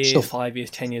next year, sure. 5 years,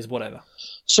 10 years, whatever?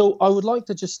 So I would like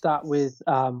to just start with,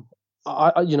 so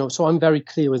I'm very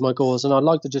clear with my goals, and I'd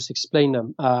like to just explain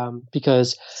them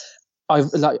because I've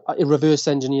reverse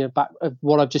engineer back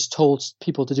what I've just told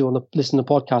people to do listen to the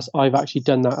podcast. I've actually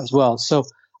done that as well. So,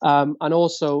 and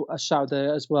also a shout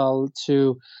there as well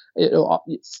to,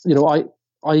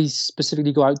 I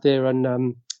specifically go out there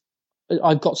and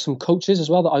I've got some coaches as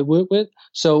well that I work with.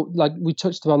 So like we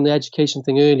touched on the education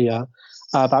thing earlier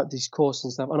about these courses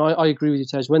and stuff. And I agree with you,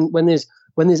 Tej. When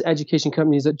there's education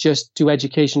companies that just do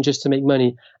education just to make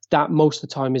money, that most of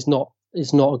the time is not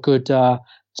a good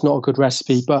it's not a good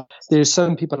recipe. But there's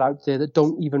some people out there that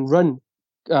don't even run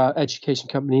education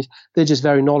companies. They're just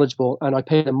very knowledgeable, and I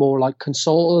pay them more like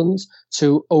consultants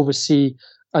to oversee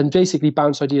and basically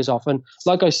bounce ideas off. And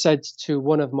like I said to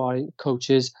one of my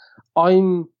coaches,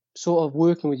 I'm sort of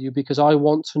working with you because I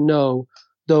want to know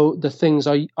the things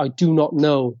I do not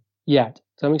know yet.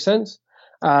 Does that make sense?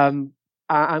 And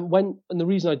the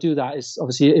reason I do that is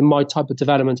obviously in my type of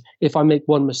development, if I make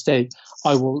one mistake,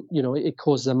 I will, it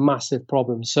causes a massive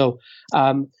problem. So,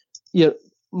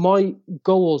 my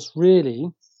goals really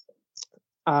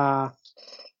are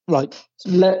right.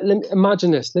 Let me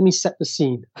imagine this. Let me set the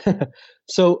scene.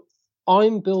 So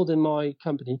I'm building my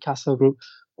company, Castle Group,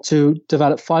 to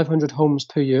develop 500 homes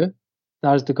per year.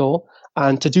 That is the goal.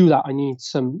 And to do that, I need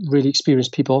some really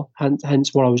experienced people,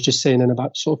 hence what I was just saying and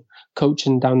about sort of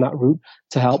coaching down that route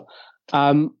to help.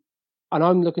 And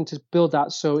I'm looking to build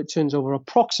that so it turns over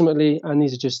approximately, and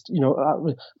these are just,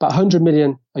 about 100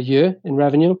 million a year in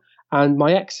revenue. And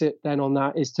my exit then on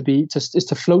that is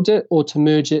to float it or to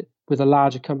merge it with a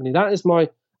larger company. That is my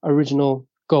original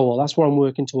goal. That's what I'm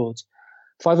working towards.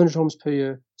 500 homes per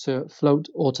year to float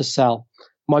or to sell.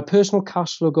 My personal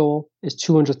cash flow goal is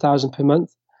 200,000 per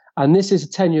month. And this is a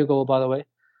 10-year goal, by the way.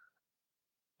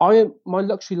 My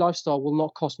luxury lifestyle will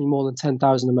not cost me more than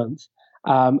 10,000 a month.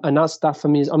 And that for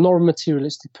me I'm not a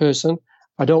materialistic person.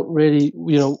 I don't really,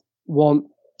 want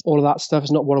all of that stuff.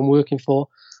 It's not what I'm working for.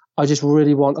 I just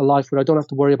really want a life where I don't have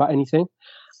to worry about anything.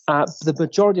 The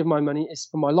majority of my money is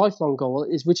for my lifelong goal,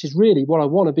 which is really what I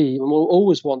want to be and will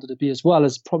always wanted to be, as well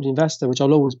as property investor, which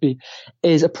I'll always be,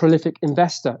 is a prolific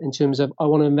investor in terms of I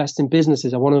want to invest in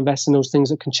businesses. I want to invest in those things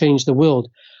that can change the world.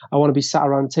 I want to be sat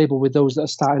around the table with those that are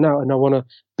starting out, and I want to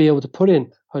be able to put in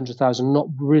 100,000, not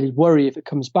really worry if it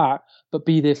comes back, but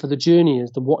be there for the journey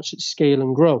and to watch it scale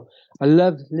and grow. I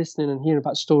love listening and hearing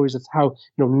about stories of how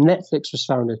Netflix was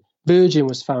founded, Virgin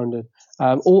was founded,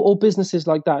 all businesses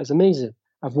like that is amazing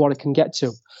of what it can get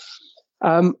to.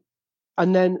 And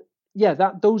then,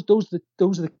 those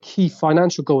are the key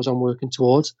financial goals I'm working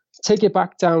towards. Take it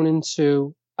back down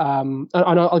into, and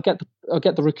I'll get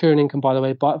the recurring income, by the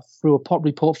way, but through a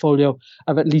property portfolio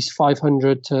of at least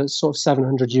 500 to sort of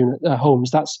 700 homes.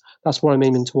 That's what I'm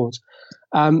aiming towards.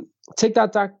 Take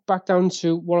that back down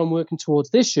to what I'm working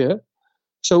towards this year.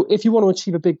 So if you want to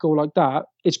achieve a big goal like that,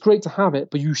 it's great to have it,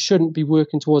 but you shouldn't be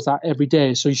working towards that every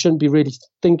day. So you shouldn't be really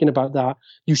thinking about that.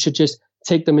 You should just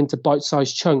take them into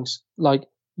bite-sized chunks, like,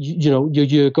 your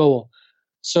year goal.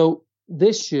 So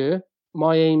this year,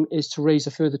 my aim is to raise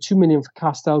a further 2 million for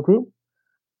Castel Group,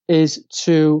 is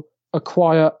to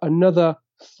acquire another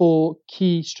 4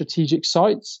 key strategic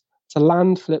sites to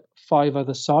land flip 5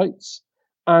 other sites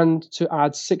and to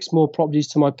add 6 more properties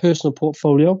to my personal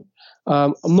portfolio.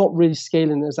 I'm not really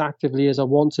scaling as actively as I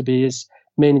want to be, is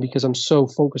mainly because I'm so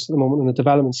focused at the moment on the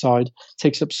development side. It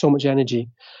takes up so much energy.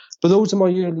 But those are my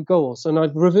yearly goals, and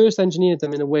I've reverse engineered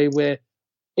them in a way where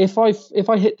if I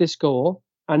hit this goal,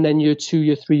 and then year 2,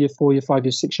 year 3, year 4, year 5,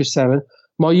 year 6, year 7,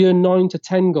 my year 9 to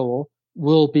 10 goal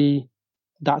will be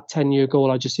that 10-year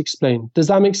goal I just explained. Does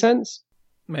that make sense?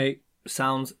 Mate,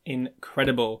 sounds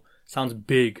incredible. Sounds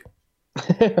big.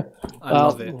 I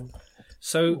love it.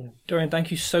 So, Dorian,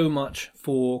 thank you so much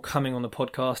for coming on the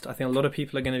podcast. I think a lot of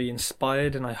people are going to be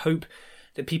inspired, and I hope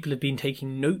that people have been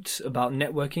taking notes about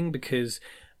networking, because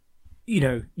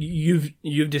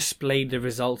you've displayed the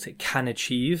results it can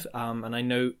achieve, and I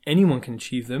know anyone can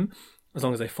achieve them as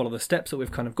long as they follow the steps that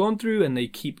we've kind of gone through and they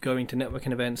keep going to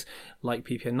networking events like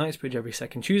PPN Knightsbridge every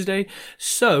second Tuesday.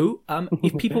 So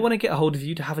if people want to get a hold of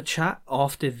you to have a chat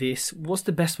after this, what's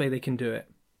the best way they can do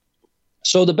it?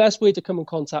 So the best way to come and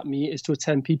contact me is to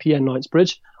attend PPN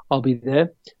Knightsbridge. I'll be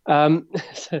there. I'll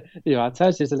tell you,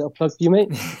 there's a little plug for you, mate.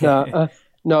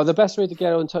 No, the best way to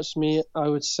get in touch with me, I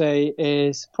would say,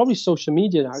 is probably social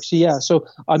media, actually. Yeah, so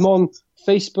I'm on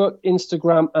Facebook,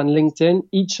 Instagram, and LinkedIn.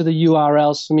 Each of the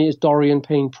URLs for me is Dorian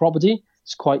Payne Property.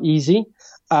 It's quite easy.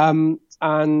 And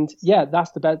yeah,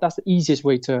 that's the easiest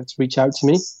way to reach out to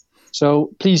me. So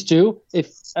please do.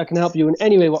 If I can help you in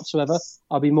any way whatsoever,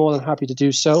 I'll be more than happy to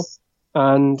do so.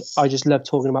 And I just love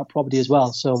talking about property as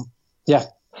well. So, yeah.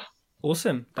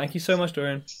 Awesome. Thank you so much,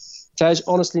 Dorian. Tej,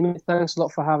 honestly, mate, thanks a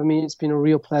lot for having me. It's been a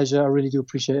real pleasure. I really do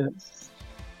appreciate it.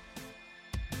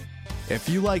 If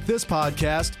you like this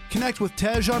podcast, connect with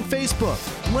Tej on Facebook,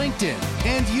 LinkedIn,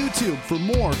 and YouTube for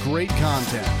more great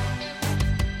content.